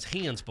those guys'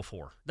 hands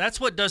before. That's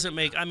what doesn't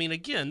make. I mean,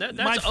 again, that's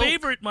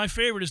my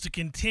favorite is to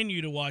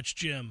continue to watch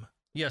Jim.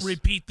 Yes.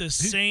 Repeat the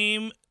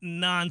same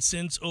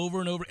nonsense over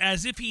and over,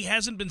 as if he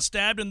hasn't been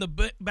stabbed in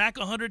the back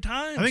 100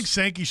 times. I think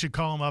Sankey should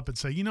call him up and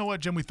say, you know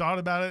what, Jim, we thought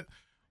about it.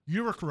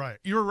 You were right.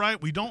 You were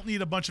right. We don't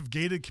need a bunch of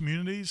gated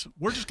communities.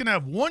 We're just going to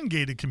have one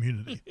gated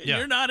community.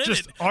 You're not in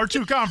just it. Our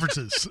 2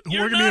 conferences.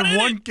 We're going to be in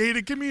one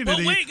gated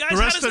community. But wait, guys, the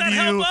rest how does that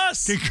help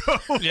us? Can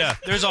go. Yeah,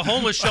 there's a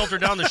homeless shelter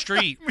down the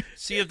street.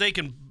 See if they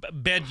can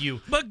bed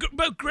you.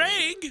 But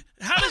Greg,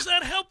 how does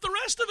that help the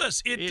rest of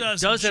us? It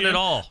doesn't, Jim. At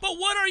all. But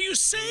what are you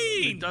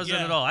saying? It doesn't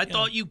at all. I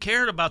thought you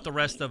cared about the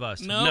rest of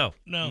us. No.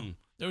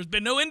 There's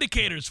been no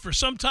indicators for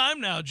some time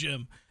now,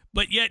 Jim.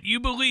 But yet you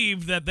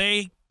believe that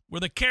they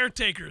were the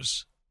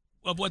caretakers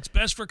of what's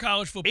best for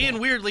college football. And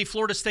weirdly,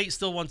 Florida State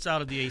still wants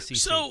out of the ACC.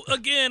 So,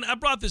 again, I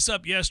brought this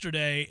up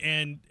yesterday,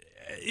 and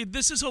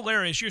this is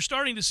hilarious. You're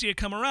starting to see it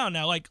come around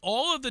now. Like,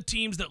 all of the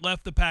teams that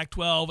left the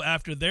Pac-12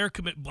 after their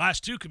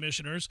last 2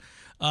 commissioners,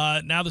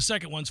 now the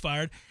second one's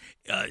fired,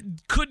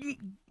 couldn't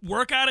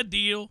work out a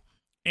deal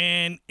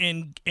and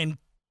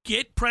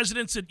get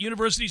presidents at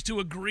universities to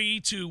agree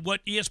to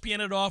what ESPN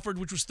had offered,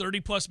 which was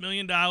 $30+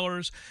 million.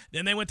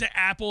 Then they went to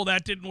Apple.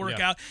 That didn't work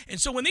out. And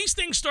so when these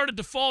things started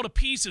to fall to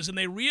pieces and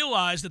they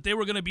realized that they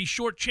were going to be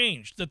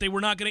shortchanged, that they were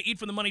not going to eat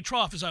from the money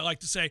trough, as I like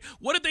to say,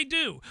 what did they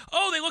do?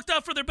 Oh, they looked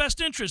out for their best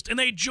interest, and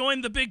they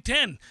joined the Big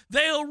Ten.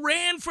 They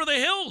ran for the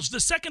hills the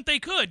second they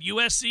could.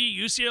 USC,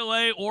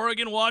 UCLA,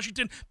 Oregon,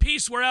 Washington.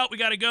 Peace, we're out. We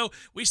got to go.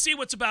 We see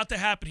what's about to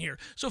happen here.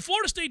 So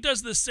Florida State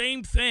does the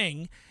same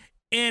thing.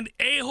 And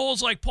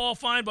a-holes like Paul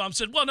Feinbaum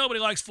said, well, nobody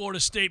likes Florida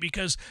State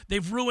because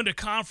they've ruined a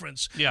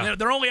conference. Yeah.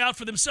 They're only out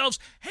for themselves.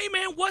 Hey,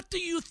 man, what do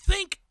you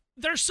think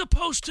they're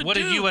supposed to do? What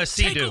did USC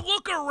do? Take a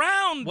look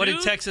around, What dude.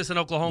 did Texas and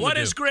Oklahoma do? What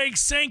has Greg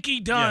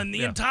Sankey done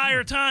the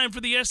entire time for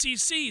the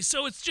SEC?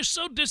 So it's just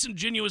so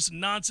disingenuous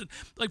and nonsense.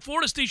 Like,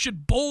 Florida State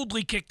should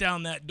boldly kick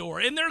down that door,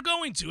 and they're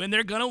going to, and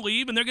they're going to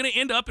leave, and they're going to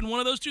end up in one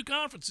of those 2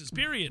 conferences,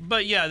 period.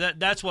 But, yeah,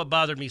 that's what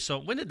bothered me. So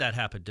when did that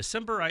happen?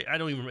 December? I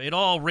don't even remember. It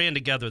all ran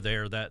together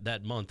there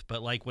that month.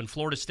 But, like, when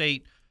Florida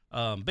State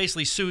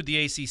basically sued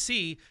the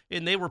ACC,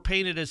 and they were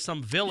painted as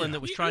some villain that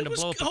was trying to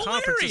blow up the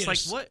conference. It's like,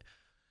 what?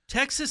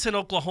 Texas and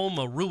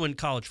Oklahoma ruined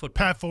college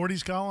football. Pat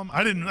Forty's column?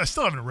 I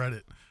still haven't read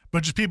it.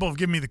 But just people have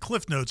given me the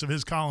cliff notes of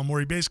his column where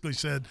he basically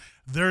said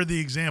they're the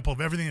example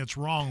of everything that's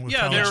wrong with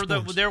college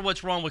sports. They're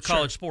what's wrong with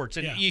college sports.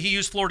 And he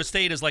used Florida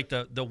State as like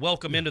the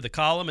welcome into the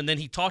column, and then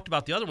he talked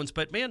about the other ones.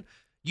 But, man,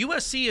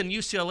 USC and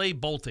UCLA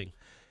bolting.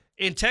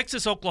 In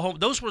Texas, Oklahoma,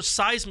 those were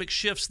seismic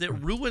shifts that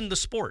ruined the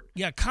sport.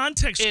 Yeah,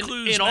 context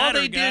clues and all matter,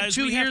 they did guys.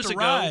 2 years ago,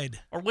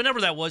 ride. or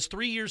whenever that was,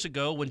 3 years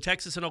ago, when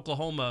Texas and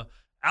Oklahoma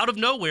out of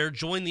nowhere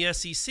joined the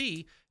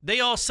SEC, they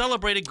all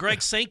celebrated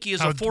Greg Sankey as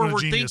a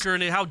forward thinker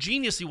and how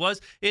genius he was,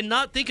 and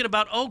not thinking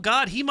about, oh,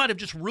 God, he might have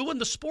just ruined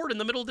the sport in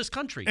the middle of this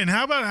country. And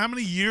how about how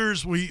many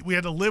years we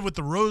had to live with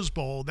the Rose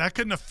Bowl? That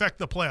couldn't affect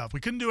the playoff. We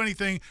couldn't do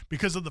anything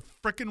because of the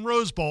freaking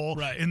Rose Bowl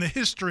and the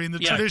history and the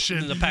tradition.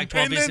 And the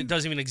Pac-12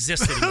 doesn't even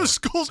exist anymore. Those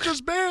schools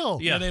just bail.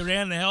 Yeah, they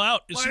ran the hell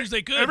out as soon as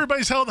they could.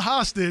 Everybody's held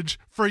hostage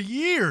for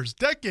years,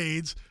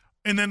 decades,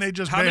 and then they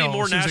just bail. How many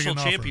more national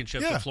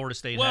championships would Florida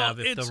State have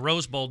if the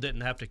Rose Bowl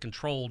didn't have to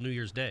control New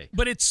Year's Day?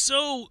 But it's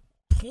so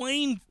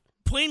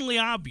plainly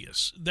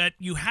obvious that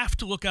you have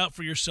to look out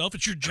for yourself.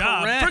 It's your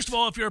job. Correct. First of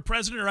all, if you're a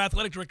president or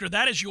athletic director,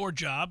 that is your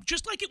job.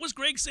 Just like it was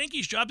Greg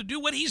Sankey's job to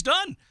do what he's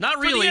done. Not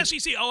really. For the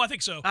SEC. Oh, I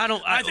think so.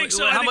 I think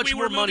so. How much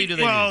more money do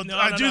they need? Well,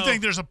 I do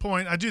think there's a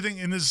point. I do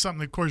think, and this is something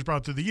that Corey's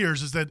brought through the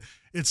years, is that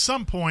at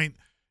some point,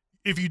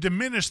 if you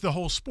diminish the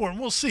whole sport, and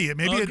we'll see it,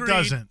 maybe it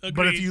doesn't.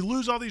 But if you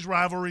lose all these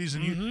rivalries,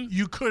 and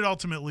you could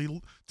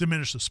ultimately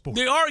diminish the sport.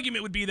 The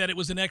argument would be that it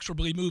was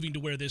inexorably moving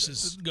to where this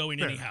is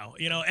going anyhow.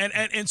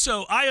 And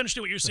so I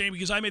understand what you're saying,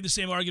 because I made the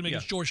same argument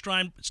against George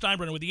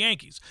Steinbrenner with the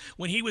Yankees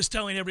when he was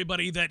telling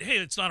everybody that, hey,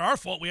 it's not our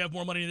fault we have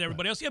more money than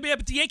everybody else. Yeah,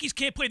 but the Yankees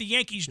can't play the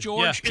Yankees,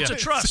 George. It's a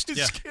trust.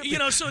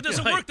 So it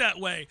doesn't work that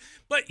way.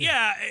 But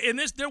in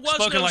this there was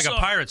spoken no like a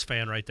Pirates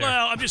fan right there.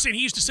 Well, I'm just saying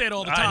he used to say it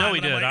all the time. I know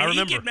he did. I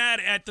remember. He'd get mad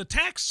at the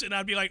tax, and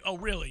I'd be like, oh,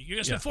 really? You're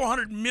going to spend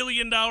 $400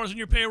 million on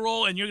your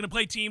payroll, and you're going to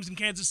play teams in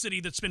Kansas City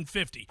that spend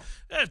 $50.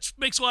 That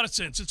makes a lot of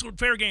sense. It's a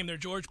fair game there,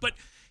 George. But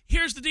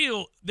here's the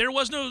deal. The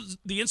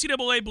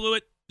NCAA blew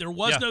it. There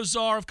was no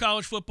czar of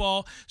college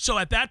football. So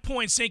at that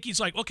point, Sankey's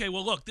like, okay,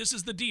 well, look, this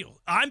is the deal.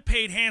 I'm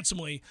paid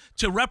handsomely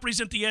to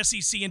represent the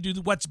SEC and do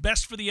what's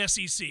best for the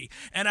SEC,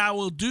 and I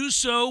will do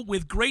so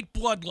with great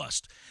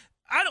bloodlust.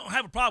 I don't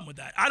have a problem with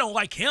that. I don't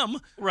like him,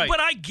 but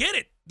I get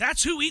it.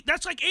 That's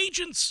that's like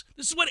agents.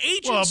 This is what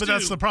agents do. Well, but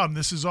that's the problem.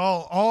 This is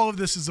all of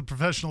this is a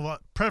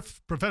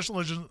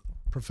professionalism.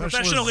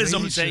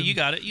 You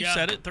got it. You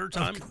said it third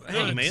time.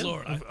 Hey, man.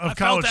 Of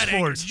college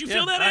sports. Did you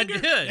feel that anger? I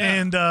did.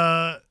 And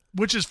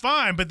which is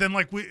fine, but then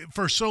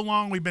for so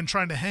long we've been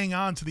trying to hang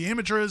on to the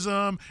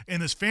amateurism and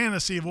this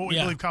fantasy of what we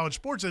believe college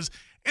sports is,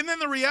 and then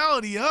the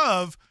reality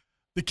of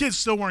the kids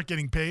still weren't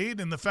getting paid,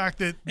 and the fact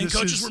that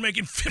coaches were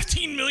making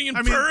 $15 million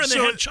per, and they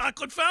had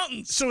chocolate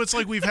fountains. So it's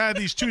like we've had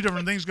these two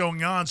different things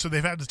going on. So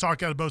they've had to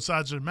talk out of both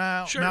sides of their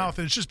mouth,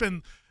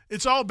 and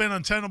it's all been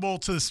untenable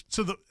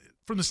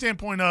from the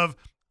standpoint of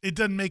it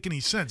doesn't make any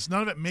sense.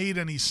 None of it made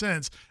any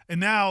sense, and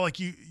now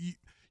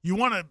you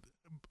want to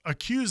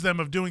accuse them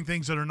of doing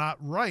things that are not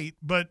right,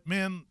 but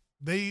man,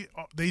 they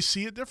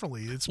see it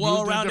differently. It's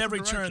around every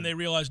turn they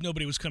realized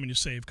nobody was coming to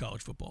save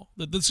college football.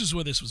 This is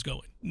where this was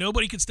going.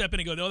 Nobody could step in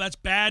and go, no, that's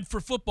bad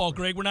for football,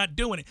 Greg. We're not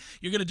doing it.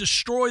 You're going to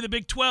destroy the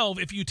Big 12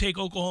 if you take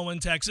Oklahoma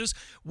and Texas.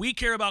 We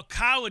care about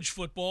college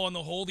football and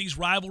the whole, these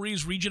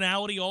rivalries,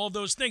 regionality, all of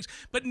those things.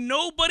 But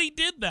nobody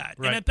did that.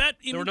 Right. And at that,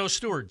 there were no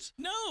stewards.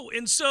 No.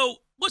 And so,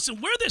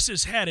 listen, where this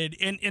is headed,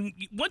 and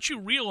once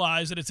you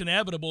realize that it's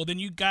inevitable, then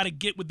you got to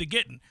get with the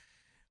getting.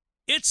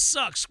 It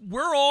sucks.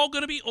 We're all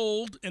going to be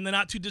old in the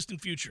not-too-distant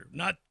future.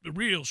 Not a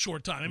real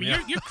short time. I mean,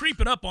 you're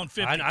creeping up on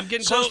 50. I'm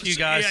getting close to you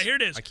guys. Yeah, here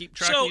it is. I keep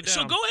tracking you down.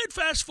 So go ahead,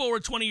 fast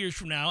forward 20 years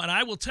from now, and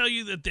I will tell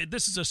you that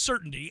this is a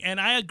certainty. And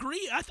I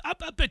agree. I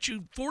bet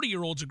you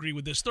 40-year-olds agree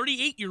with this.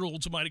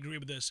 38-year-olds might agree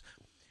with this.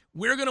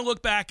 We're going to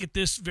look back at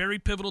this very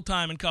pivotal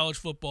time in college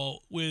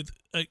football with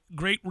a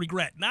great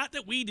regret. Not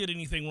that we did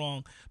anything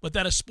wrong, but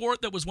that a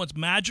sport that was once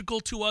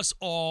magical to us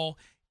all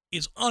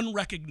is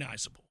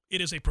unrecognizable.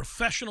 It is a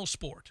professional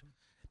sport.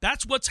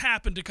 That's what's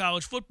happened to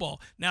college football.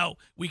 Now,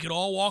 we could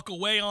all walk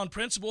away on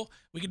principle.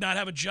 We could not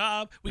have a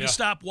job. We could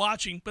stop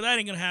watching, but that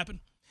ain't going to happen.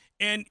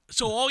 And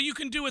so all you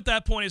can do at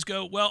that point is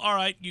go, well, all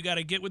right, you got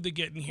to get with the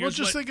getting.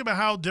 Think about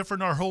how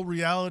different our whole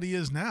reality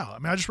is now. I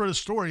mean, I just read a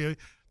story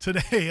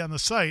today on the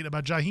site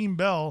about Jaheim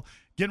Bell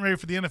getting ready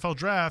for the NFL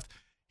draft.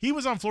 He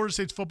was on Florida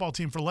State's football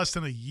team for less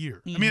than a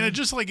year. Mm-hmm. I mean, it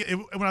just when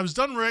I was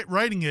done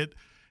writing it,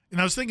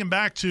 and I was thinking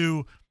back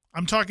to,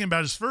 I'm talking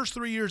about his first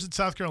 3 years at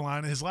South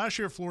Carolina, his last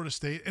year at Florida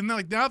State, and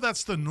now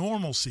that's the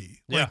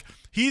normalcy. Yeah.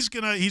 He's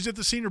at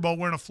the Senior Bowl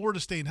wearing a Florida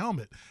State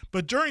helmet.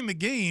 But during the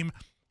game,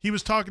 he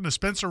was talking to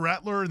Spencer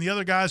Rattler and the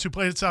other guys who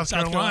played at South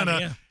Carolina.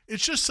 Yeah.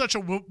 It's just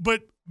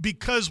but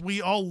because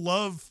we all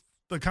love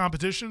the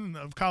competition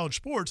of college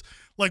sports,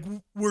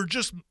 we're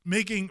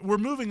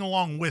moving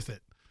along with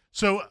it.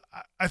 So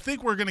I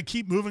think we're going to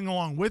keep moving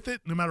along with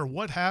it no matter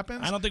what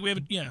happens. I don't think we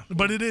have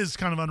But it is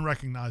kind of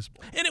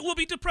unrecognizable. And it will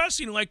be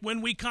depressing, like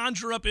when we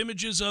conjure up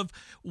images of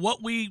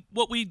what we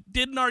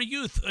did in our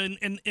youth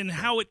and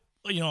how it,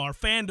 our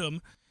fandom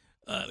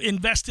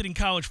invested in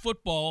college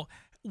football,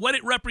 what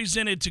it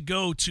represented to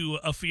go to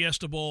a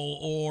Fiesta Bowl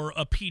or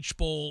a Peach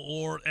Bowl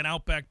or an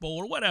Outback Bowl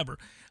or whatever.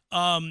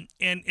 And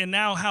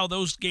now how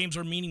those games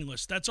are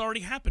meaningless. That's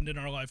already happened in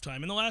our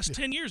lifetime. In the last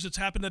 10 years, it's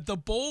happened that the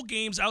bowl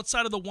games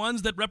outside of the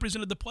ones that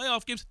represented the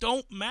playoff games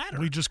don't matter.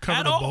 We just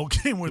covered a bowl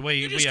game with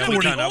 40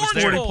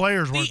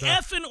 players. The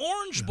effing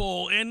Orange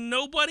Bowl, and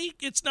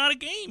it's not a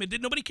game.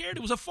 Nobody cared.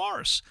 It was a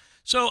farce.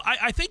 So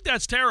I think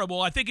that's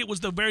terrible. I think it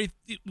was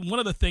one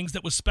of the things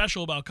that was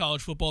special about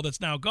college football that's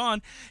now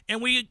gone.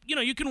 And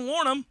you can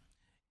warn them.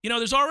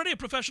 There's already a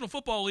professional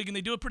football league, and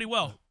they do it pretty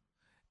well.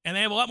 And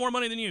they have a lot more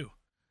money than you.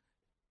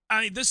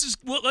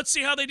 Let's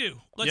see how they do.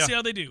 Let's see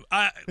how they do.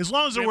 As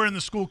long as they're wearing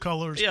the school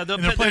colors and they're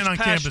but playing on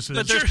campuses.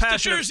 But there's the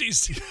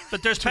jerseys.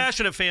 But there's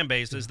passionate fan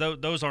bases.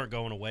 Those aren't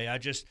going away.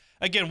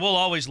 Again, we'll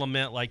always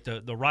lament like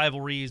the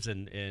rivalries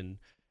and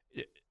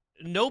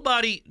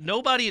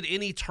nobody at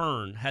any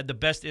turn had the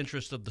best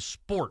interest of the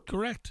sport.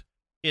 Correct.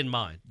 In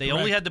mind. They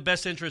only had the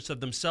best interest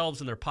of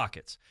themselves and their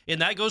pockets.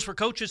 And that goes for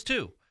coaches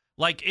too.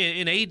 Like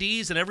in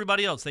ADs and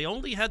everybody else, they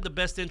only had the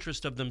best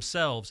interest of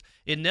themselves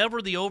and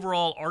never the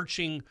overall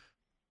arching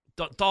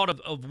thought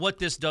of what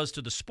this does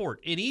to the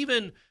sport. And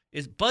even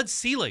is Bud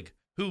Selig,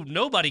 who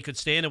nobody could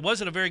stand and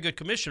wasn't a very good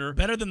commissioner.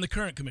 Better than the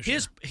current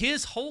commissioner.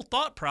 His whole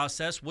thought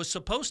process was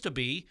supposed to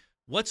be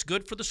what's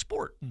good for the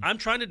sport. I'm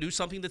trying to do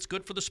something that's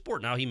good for the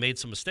sport. Now, he made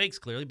some mistakes,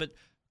 clearly, but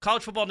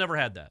college football never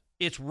had that.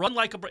 It's run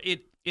like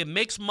it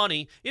makes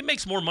money. It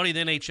makes more money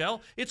than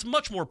NHL. It's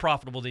much more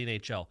profitable than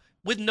NHL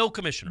with no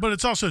commissioner. But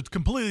it's also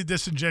completely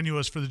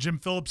disingenuous for the Jim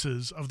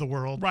Phillipses of the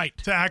world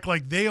to act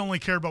like they only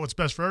care about what's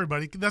best for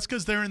everybody. That's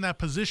because they're in that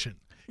position.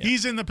 Yeah.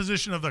 He's in the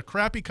position of the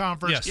crappy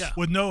conference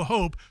with no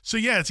hope. So,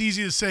 it's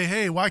easy to say,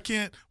 hey, why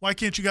can't you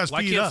guys feed us?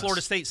 Why can't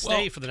Florida State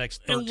stay for the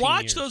next 13 years? And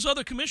watch years? those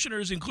other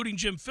commissioners, including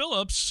Jim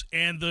Phillips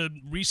and the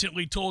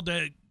recently told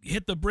to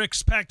hit the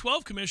bricks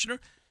Pac-12 commissioner,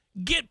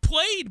 get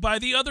played by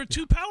the other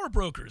two power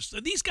brokers.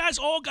 These guys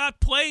all got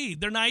played.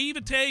 Their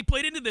naivete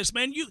played into this,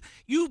 man.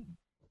 You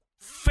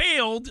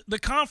failed the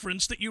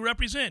conference that you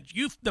represent.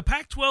 The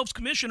Pac-12's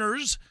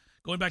commissioners,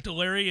 going back to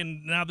Larry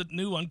and now the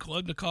new one,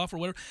 Klugnikov or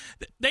whatever,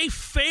 they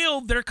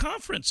failed their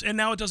conference, and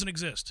now it doesn't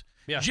exist.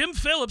 Yeah. Jim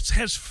Phillips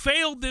has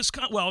failed this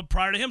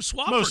prior to him,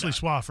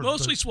 Swafford.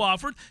 Mostly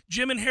Swafford.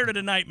 Jim inherited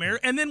a nightmare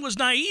and then was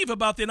naive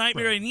about the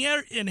nightmare, and he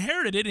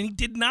inherited it, and he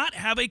did not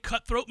have a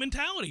cutthroat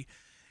mentality.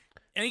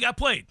 And he got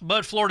played.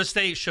 But Florida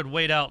State should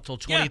wait out till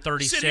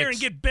 2036. Sit here and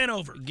get bent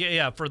over.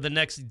 Yeah, for the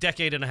next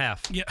decade and a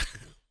half. Yeah.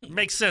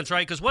 Makes sense,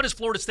 right? Because what has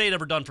Florida State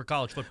ever done for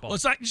college football? Well,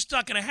 it's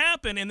not going to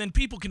happen, and then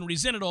people can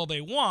resent it all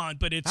they want,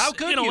 but it's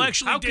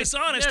intellectually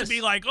dishonest to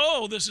be like,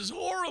 oh, this is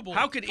horrible.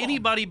 How could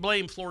anybody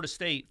blame Florida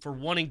State for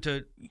wanting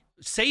to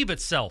save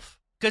itself?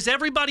 Because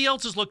everybody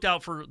else has looked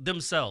out for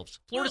themselves.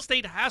 Florida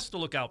State has to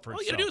look out for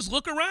itself. All you got to do is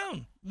look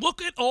around.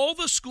 Look at all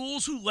the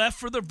schools who left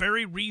for the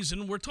very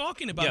reason we're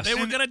talking about. Yes. They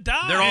were going to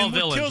die. They're all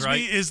villains, right? What kills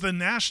me is the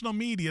national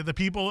media, the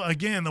people,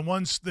 again, the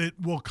ones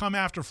that will come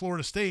after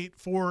Florida State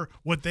for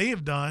what they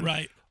have done.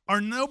 Right.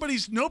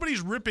 Nobody's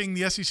ripping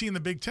the SEC and the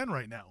Big Ten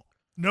right now.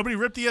 Nobody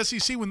ripped the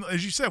SEC when,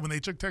 as you said, when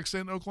they took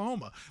Texas and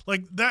Oklahoma.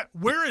 Like that,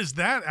 where is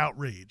that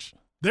outrage?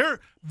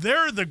 They're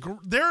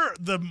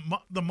the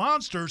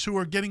monsters who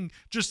are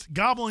just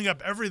gobbling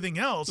up everything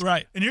else.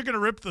 Right. And you're going to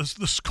rip the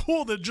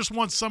school that just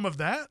wants some of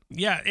that?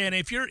 Yeah, and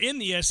if you're in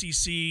the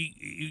SEC,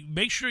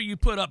 make sure you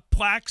put up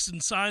plaques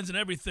and signs and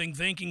everything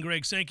thanking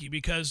Greg Sankey,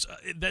 because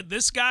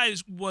this guy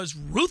was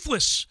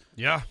ruthless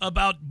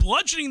about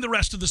bludgeoning the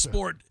rest of the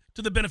sport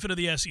to the benefit of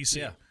the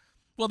SEC. Yeah.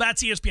 Well,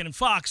 that's ESPN and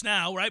Fox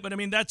now, right? But, I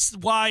mean, that's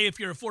why if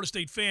you're a Florida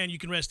State fan, you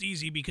can rest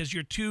easy, because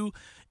you're too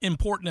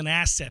important an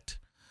asset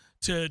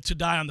to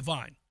die on the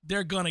vine.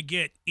 They're going to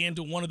get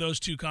into one of those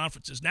two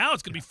conferences. Now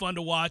it's going to be fun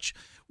to watch.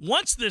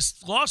 Once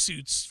this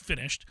lawsuit's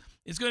finished,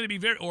 it's going to be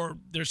or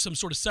there's some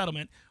sort of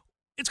settlement,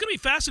 it's going to be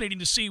fascinating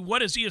to see what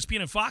does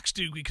ESPN and Fox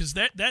do, because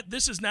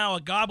this is now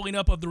a gobbling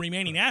up of the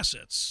remaining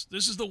assets.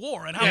 This is the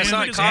war. And how it's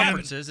not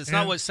conferences. It's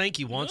not what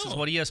Sankey wants. It's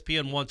what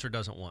ESPN wants or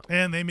doesn't want.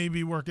 And they may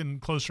be working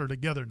closer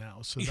together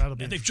now, so that'll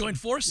be. And they've joined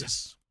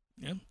forces.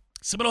 Yeah.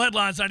 Seminole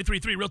Headlines,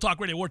 93.3 Real Talk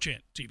Radio, War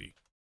Chant TV.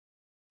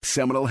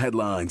 Seminole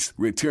Headlines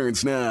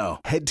returns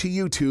now. Head to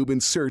YouTube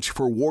and search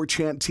for War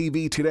Chant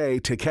TV today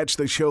to catch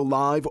the show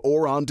live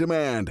or on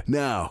demand.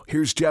 Now,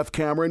 here's Jeff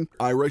Cameron,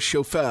 Ira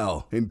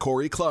Schofel, and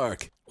Corey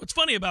Clark. What's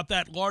funny about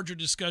that larger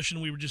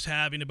discussion we were just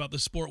having about the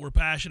sport we're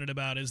passionate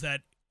about is that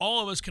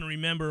all of us can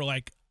remember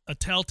like a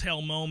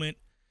telltale moment,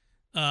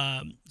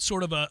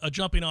 sort of a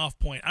jumping off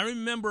point. I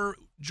remember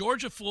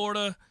Georgia,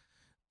 Florida,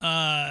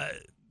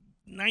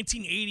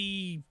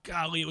 1980,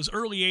 golly, it was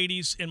early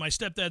 80s, and my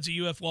stepdad's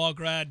a UF law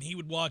grad, and he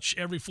would watch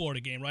every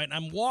Florida game, right? And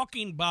I'm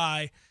walking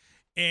by,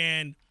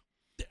 and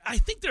I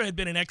think there had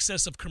been an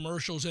excess of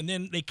commercials, and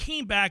then they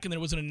came back, and there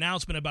was an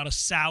announcement about a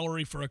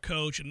salary for a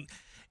coach, and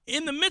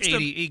in the midst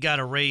of he got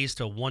a raise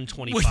to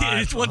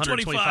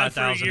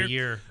 $125,000 a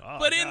year. Oh,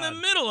 but in the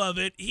middle of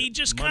it, he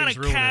just kind of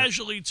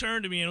casually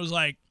turned to me and was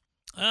like,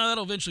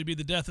 that'll eventually be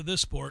the death of this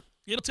sport.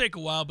 It'll take a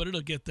while, but it'll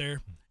get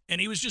there.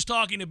 And he was just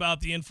talking about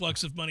the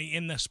influx of money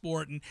in the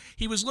sport, and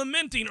he was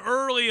lamenting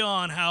early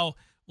on how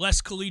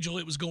less collegial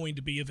it was going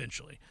to be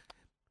eventually.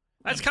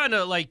 That's kind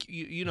of like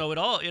it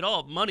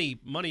all money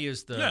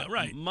is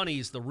the money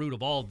is the root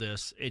of all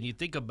this. And you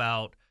think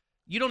about,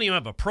 you don't even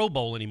have a Pro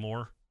Bowl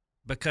anymore,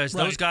 because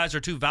those guys are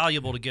too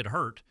valuable to get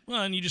hurt.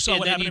 Well, and you just saw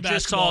what happened in basketball. You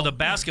just saw the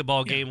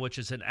basketball game, which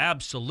is an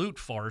absolute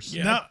farce.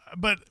 Yeah. No,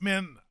 but,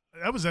 man,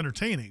 That was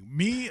entertaining.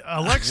 Me,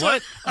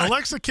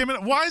 Alexa Kim.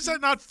 Why is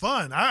that not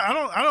fun?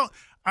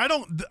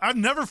 I've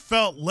never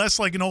felt less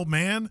like an old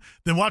man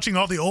than watching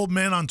all the old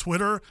men on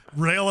Twitter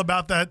rail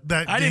about that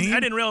game. I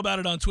didn't rail about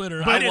it on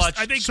Twitter. But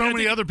I think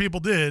many other people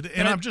did,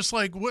 and I'm just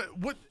like,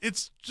 what?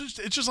 It's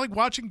just like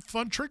watching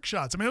fun trick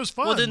shots. I mean, it was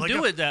fun. Well, then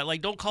do it that.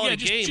 Like, don't call it a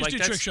game. Just like do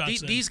that's, trick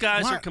shots. These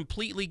guys are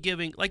completely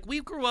giving. Like,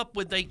 we grew up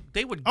with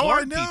they would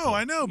guard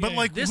I know. But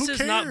like, this who is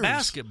cares? not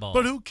basketball.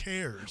 But who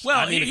cares?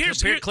 Well, I mean,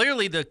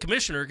 clearly the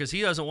commissioner, because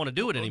he doesn't want to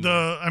do it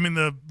anymore.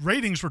 The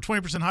ratings were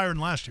 20% higher than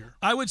last year.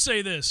 I would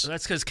say this. So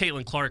that's because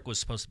Caitlin Clark was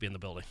supposed to be in the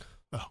building.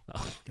 Oh.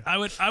 I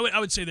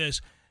would say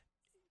this.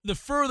 The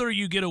further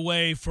you get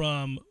away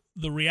from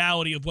the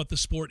reality of what the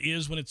sport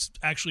is when it's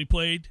actually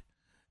played,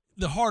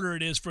 the harder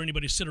it is for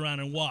anybody to sit around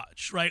and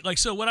watch, right? Like,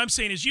 so what I'm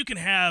saying is you can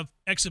have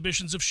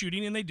exhibitions of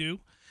shooting, and they do.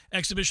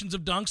 Exhibitions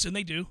of dunks, and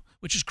they do,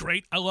 which is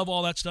great. I love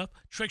all that stuff.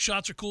 Trick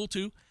shots are cool,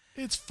 too.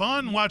 It's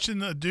fun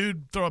watching a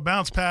dude throw a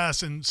bounce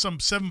pass and some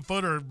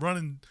 7-footer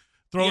running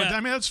throw it. I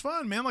mean, that's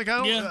fun, man. Like,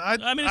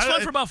 it's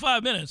fun for about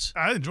 5 minutes.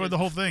 I enjoyed the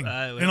whole thing.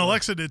 And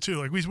Alexa did too.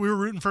 Like, we were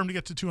rooting for him to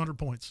get to 200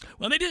 points.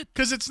 Well, they did.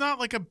 Because it's not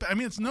like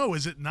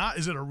is it not?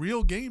 Is it a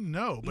real game?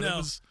 No. But no. It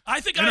was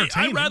I think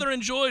I rather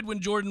enjoyed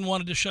when Jordan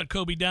wanted to shut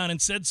Kobe down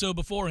and said so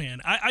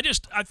beforehand. I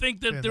think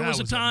that there was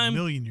a time. A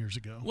million years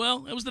ago.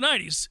 Well, it was the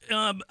 90s.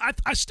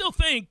 I still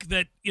think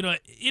that,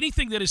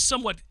 anything that is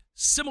somewhat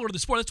similar to the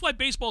sport. That's why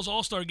baseball's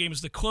All-Star Game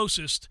is the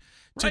closest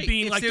to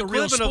being it's like the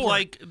real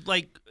sport. Of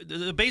like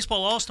the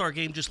baseball All-Star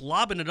Game, just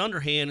lobbing it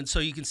underhand, and so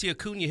you can see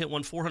Acuna hit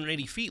one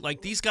 480 feet.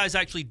 Like, these guys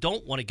actually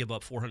don't want to give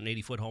up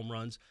 480-foot home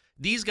runs.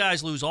 These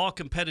guys lose all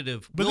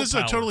competitive But willpower. this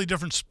is a totally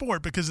different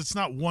sport because it's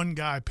not one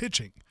guy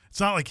pitching. It's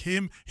not like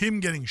him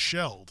getting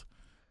shelled.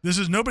 This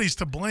is nobody's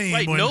to blame.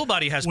 Right,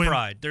 nobody has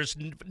pride. There's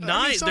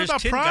nine. It's not there's about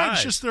 10 pride.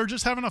 guys. It's they're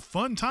just having a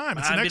fun time.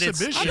 It's an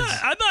exhibition.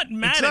 I'm not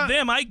mad at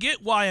them. I get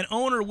why an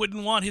owner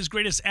wouldn't want his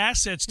greatest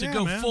assets to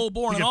go full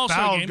bore in an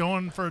All-Star game.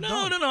 Going for a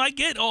dunk. No. I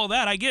get all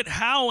that. I get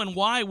how and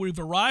why we've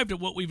arrived at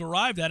what we've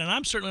arrived at, and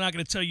I'm certainly not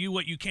going to tell you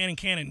what you can and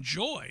can't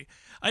enjoy.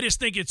 I just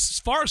think it's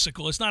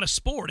farcical. It's not a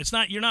sport. It's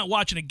not. You're not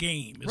watching a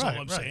game. Is all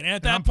I'm saying. And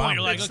at that point,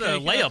 you're like, it's okay,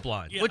 the layup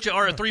line, which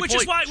are a 3-point.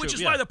 Which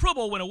is why the Pro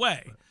Bowl went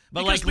away.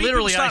 But because like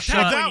literally, I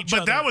shot.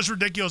 But that was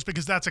ridiculous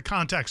because that's a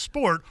contact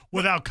sport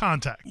without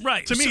contact.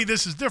 Right. To me,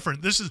 this is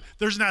different. There's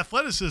an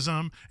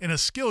athleticism and a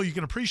skill you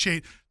can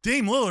appreciate.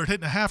 Dame Lillard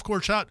hitting a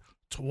half-court shot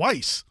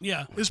twice.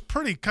 Yeah, is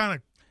pretty kind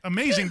of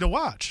amazing to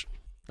watch.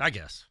 I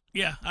guess.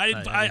 Yeah,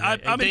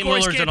 I'm in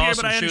Corey's camp here,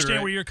 but I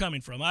understand where you're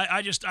coming from.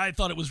 I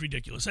thought it was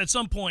ridiculous. At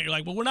some point, you're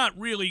like, well, we're not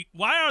really.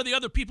 Why are the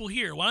other people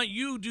here? Why don't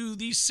you do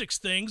these 6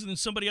 things and then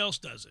somebody else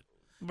does it?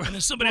 And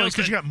then somebody else,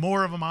 because you got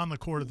more of them on the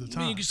court at the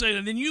time. You can say,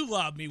 and then you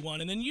lob me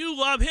one, and then you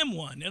lob him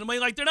one, and I'm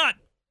like, they're not.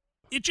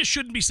 It just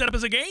shouldn't be set up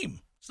as a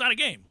game. It's not a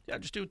game. Yeah,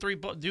 just do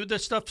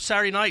this stuff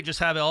Saturday night. Just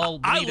have it all.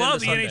 I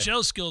love the Sunday.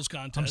 NHL skills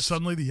contest. I'm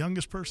suddenly the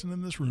youngest person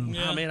in this room.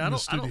 Yeah. I mean, I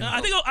think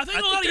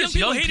a lot of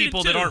young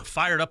people that aren't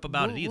fired up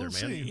about it either, man.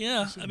 See.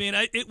 Yeah, I mean,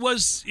 it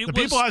was. The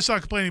people I saw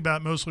complaining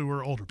about mostly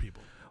were older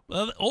people.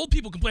 Well, old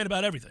people complain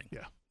about everything.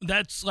 Yeah,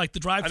 that's like the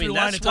drive-through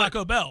line at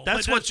Taco Bell.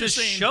 That's what this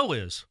show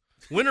is.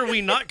 When are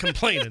we not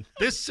complaining?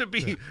 This should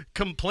be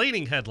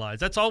complaining headlines.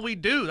 That's all we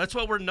do. That's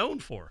what we're known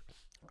for.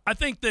 I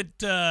think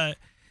that.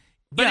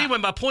 But anyway,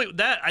 my point with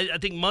that, I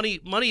think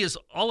money is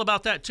all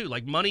about that too.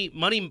 Like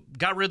money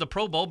got rid of the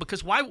Pro Bowl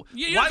because why would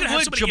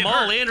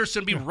Jamal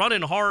Anderson be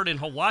running hard in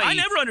Hawaii? I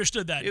never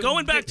understood that.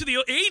 Going back to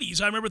the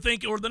 80s, I remember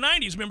thinking, or the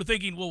 90s, I remember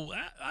thinking, well,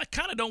 I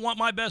kind of don't want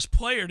my best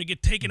player to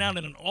get taken out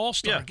in an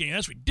All-Star game.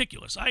 That's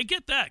ridiculous. I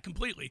get that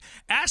completely.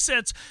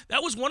 Assets,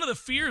 that was one of the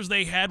fears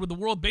they had with the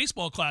World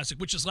Baseball Classic,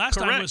 which is last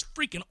time was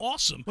freaking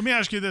awesome. Let me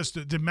ask you this.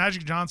 Did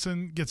Magic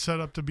Johnson get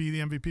set up to be the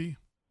MVP?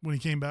 When he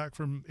came back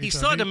from HIV? He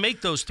still had to make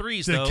those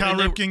threes, though. Did Cal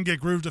Ripken get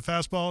grooved a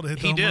fastball to hit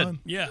the home run?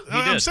 Yeah, he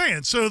I'm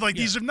saying. So,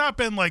 these have not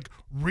been,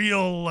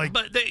 real,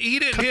 But he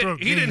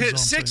didn't hit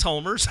 6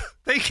 homers.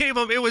 They gave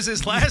him – it was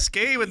his last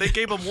game, and they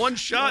gave him one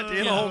shot to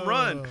hit a home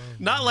run.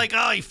 Not like,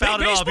 he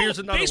fouled it off. Here's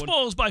another one.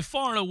 Baseball is by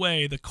far and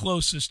away the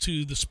closest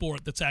to the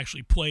sport that's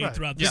actually played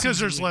throughout the season. Because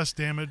there's less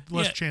damage,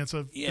 less chance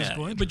of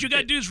physical injury. But you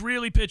got dudes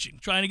really pitching,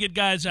 trying to get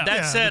guys out.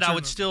 That said, I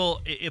would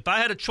still – if I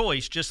had a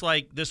choice, just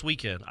like this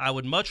weekend, I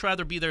would much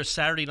rather be there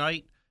Saturday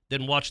night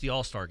than watch the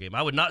All-Star game.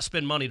 I would not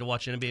spend money to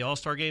watch an NBA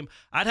All-Star game.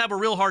 I'd have a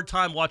real hard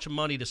time watching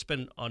money to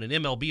spend on an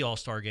MLB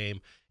All-Star game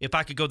if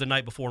I could go the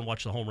night before and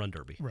watch the Home Run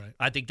Derby. Right.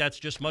 I think that's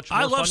just much more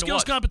fun to watch. I love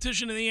skills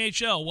competition in the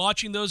NHL,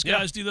 watching those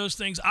guys do those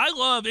things. I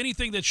love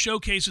anything that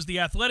showcases the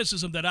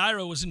athleticism that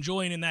Ira was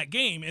enjoying in that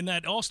game, in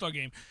that All-Star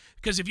game.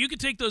 Because if you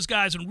could take those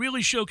guys and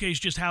really showcase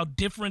just how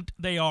different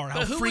they are,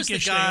 how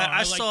freakish they are.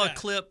 I saw a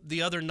clip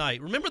the other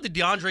night. Remember the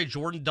DeAndre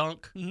Jordan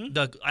dunk? Mm-hmm.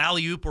 The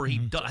alley-oop where I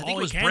think it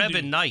was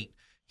Brevin Knight.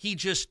 He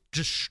just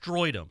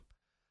destroyed him.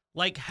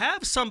 Like,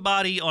 have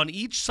somebody on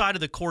each side of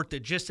the court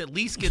that just at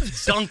least gets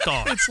dunked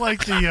on. It's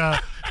like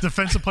the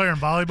defensive player in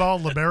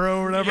volleyball, libero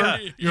or whatever.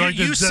 Yeah.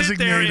 You sit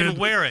there and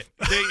wear it.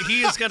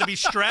 He is going to be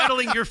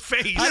straddling your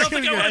face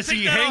as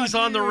he hangs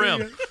on the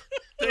rim.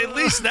 At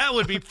least that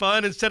would be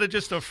fun instead of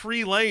just a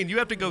free lane. You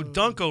have to go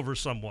dunk over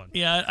someone.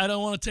 Yeah, I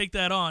don't want to take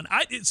that on.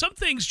 Some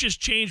things just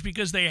change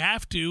because they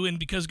have to and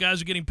because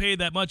guys are getting paid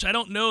that much. I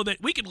don't know that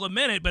we could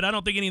lament it, but I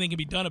don't think anything can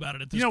be done about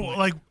it at this point.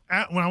 Like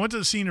when I went to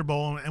the Senior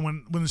Bowl and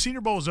when the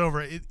Senior Bowl was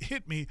over, it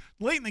hit me.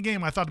 Late in the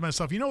game, I thought to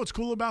myself, what's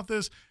cool about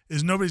this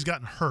is nobody's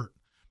gotten hurt.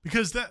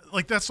 Because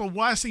that's the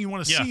last thing you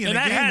want to see in a game like that.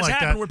 And that has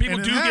happened where people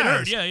do get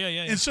hurt. Yeah.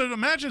 And so to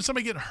imagine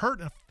somebody getting hurt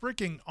in a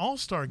freaking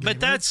All-Star game.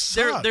 But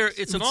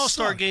it's an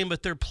All-Star game,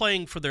 but they're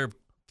playing for their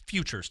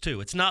futures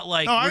too. It's not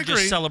like we're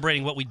just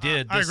celebrating what we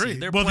did. I agree.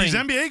 These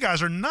NBA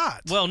guys are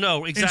not. Well,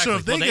 no, exactly. And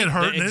so if they get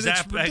hurt, it's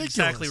ridiculous.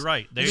 Exactly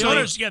right.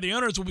 The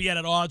owners will be at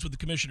odds with the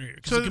commissioner here.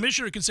 Because the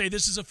commissioner can say,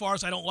 this is a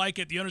farce, I don't like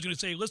it. The owner's going to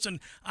say, listen,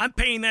 I'm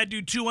paying that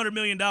dude $200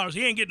 million.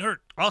 He ain't getting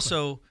hurt.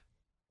 Also,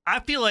 I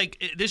feel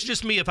like this is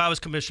just me if I was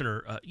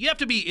commissioner. You have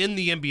to be in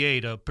the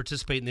NBA to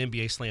participate in the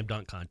NBA slam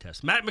dunk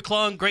contest. Matt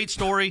McClung, great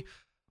story.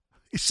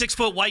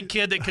 6-foot white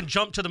kid that can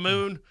jump to the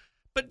moon.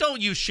 But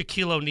don't use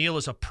Shaquille O'Neal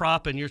as a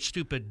prop in your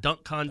stupid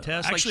dunk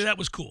contest. Actually, that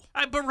was cool.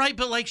 But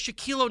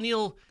Shaquille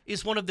O'Neal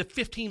is one of the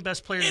 15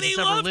 best players that's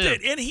ever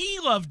lived. And he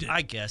loved it.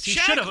 I guess. He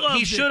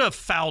should have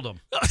fouled him.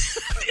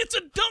 It's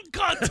a dunk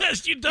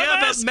contest, you dumbass.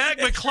 Yeah, but Matt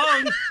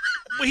McClung,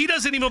 he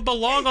doesn't even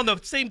belong on the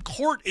same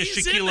court as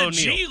Shaquille O'Neal.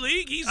 He's in the G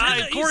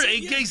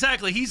League.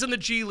 Exactly. He's in the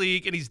G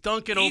League, and he's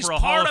dunking over a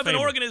Hall of Famer. He's part of an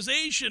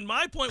organization.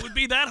 My point would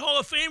be that Hall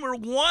of Famer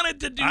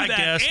wanted to do that. I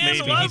guess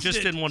maybe. He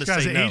just didn't want to say no.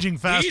 This guy's aging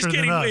faster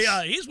than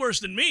us. He's worse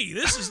than me.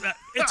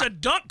 It's a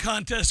dunk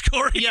contest,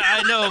 Corey. Yeah,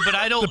 I know, but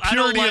I don't. The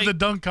purity of the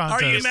dunk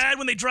contest. Are you mad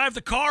when they drive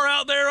the car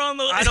out there on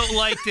the? I don't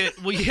like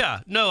it. Well,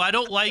 yeah, no, I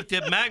don't like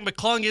that. Mac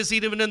McClung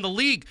isn't even in the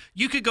league.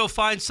 You could go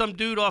find some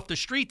dude off the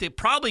street that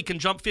probably can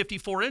jump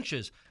 54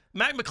 inches.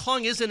 Mac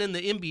McClung isn't in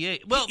the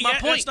NBA. Well, my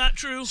point. That's not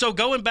true. So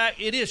going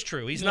back, it is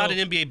true. He's not an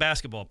NBA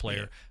basketball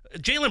player. Yeah.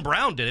 Jaylen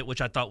Brown did it,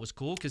 which I thought was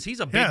cool because he's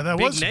a big, that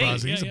big was name.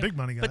 surprising. He's a big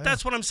money guy. But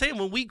that's what I'm saying.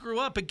 When we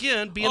grew up,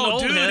 again, being an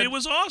old dude, head, it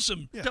was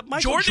awesome. Yeah.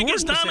 Jordan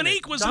against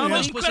Dominique was the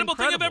most incredible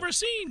thing I've ever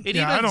seen. And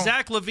even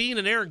Zach LaVine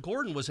and Aaron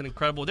Gordon was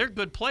incredible. They're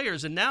good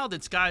players, and now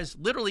that's guys.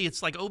 Literally,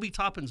 it's like Obi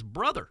Toppin's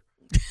brother.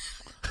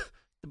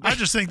 I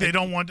just think they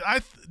don't want.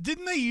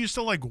 Didn't they used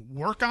to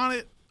work on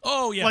it?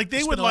 Oh yeah, like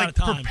they would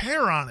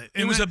prepare on it.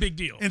 And it was a big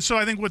deal. And so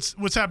I think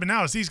what's happened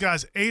now is these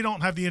guys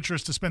don't have the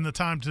interest to spend the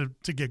time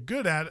to get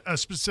good at a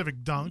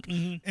specific dunk,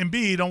 and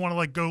B don't want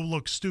to go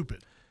look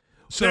stupid.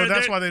 So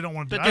that's why they don't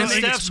want to. But then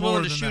Steph's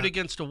willing to shoot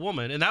against a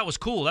woman, and that was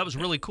cool. That was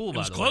really cool.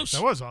 By the way, close.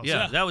 That was awesome.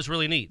 Yeah, that was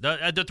really neat.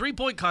 The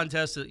 3-point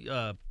contest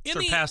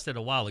surpassed it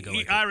a while ago.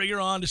 Ira,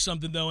 you're on to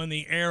something though. In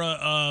the era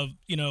of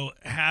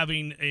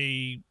having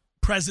a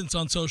presence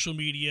on social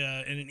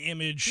media and an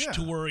image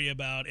to worry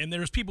about, and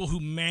there's people who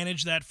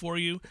manage that for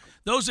you.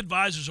 Those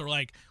advisors are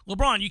like,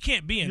 LeBron, you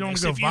can't be in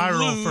this. If you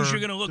lose, you're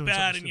going to look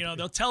bad, and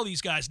they'll tell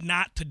these guys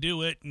not to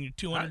do it. And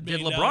 $200 million.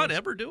 Did LeBron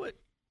ever do it?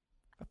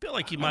 I feel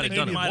like he might have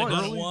done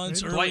it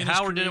once. Dwight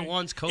Howard did it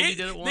once. Kobe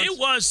did it once. It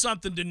was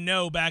something to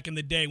know back in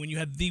the day when you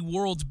had the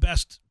world's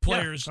best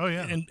players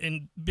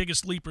and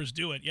biggest leapers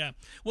do it. Yeah.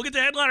 We'll get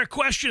the headliner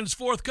questions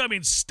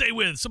forthcoming. Stay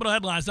with Seminole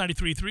Headlines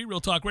 93.3 Real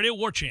Talk Radio,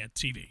 War Chant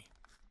TV.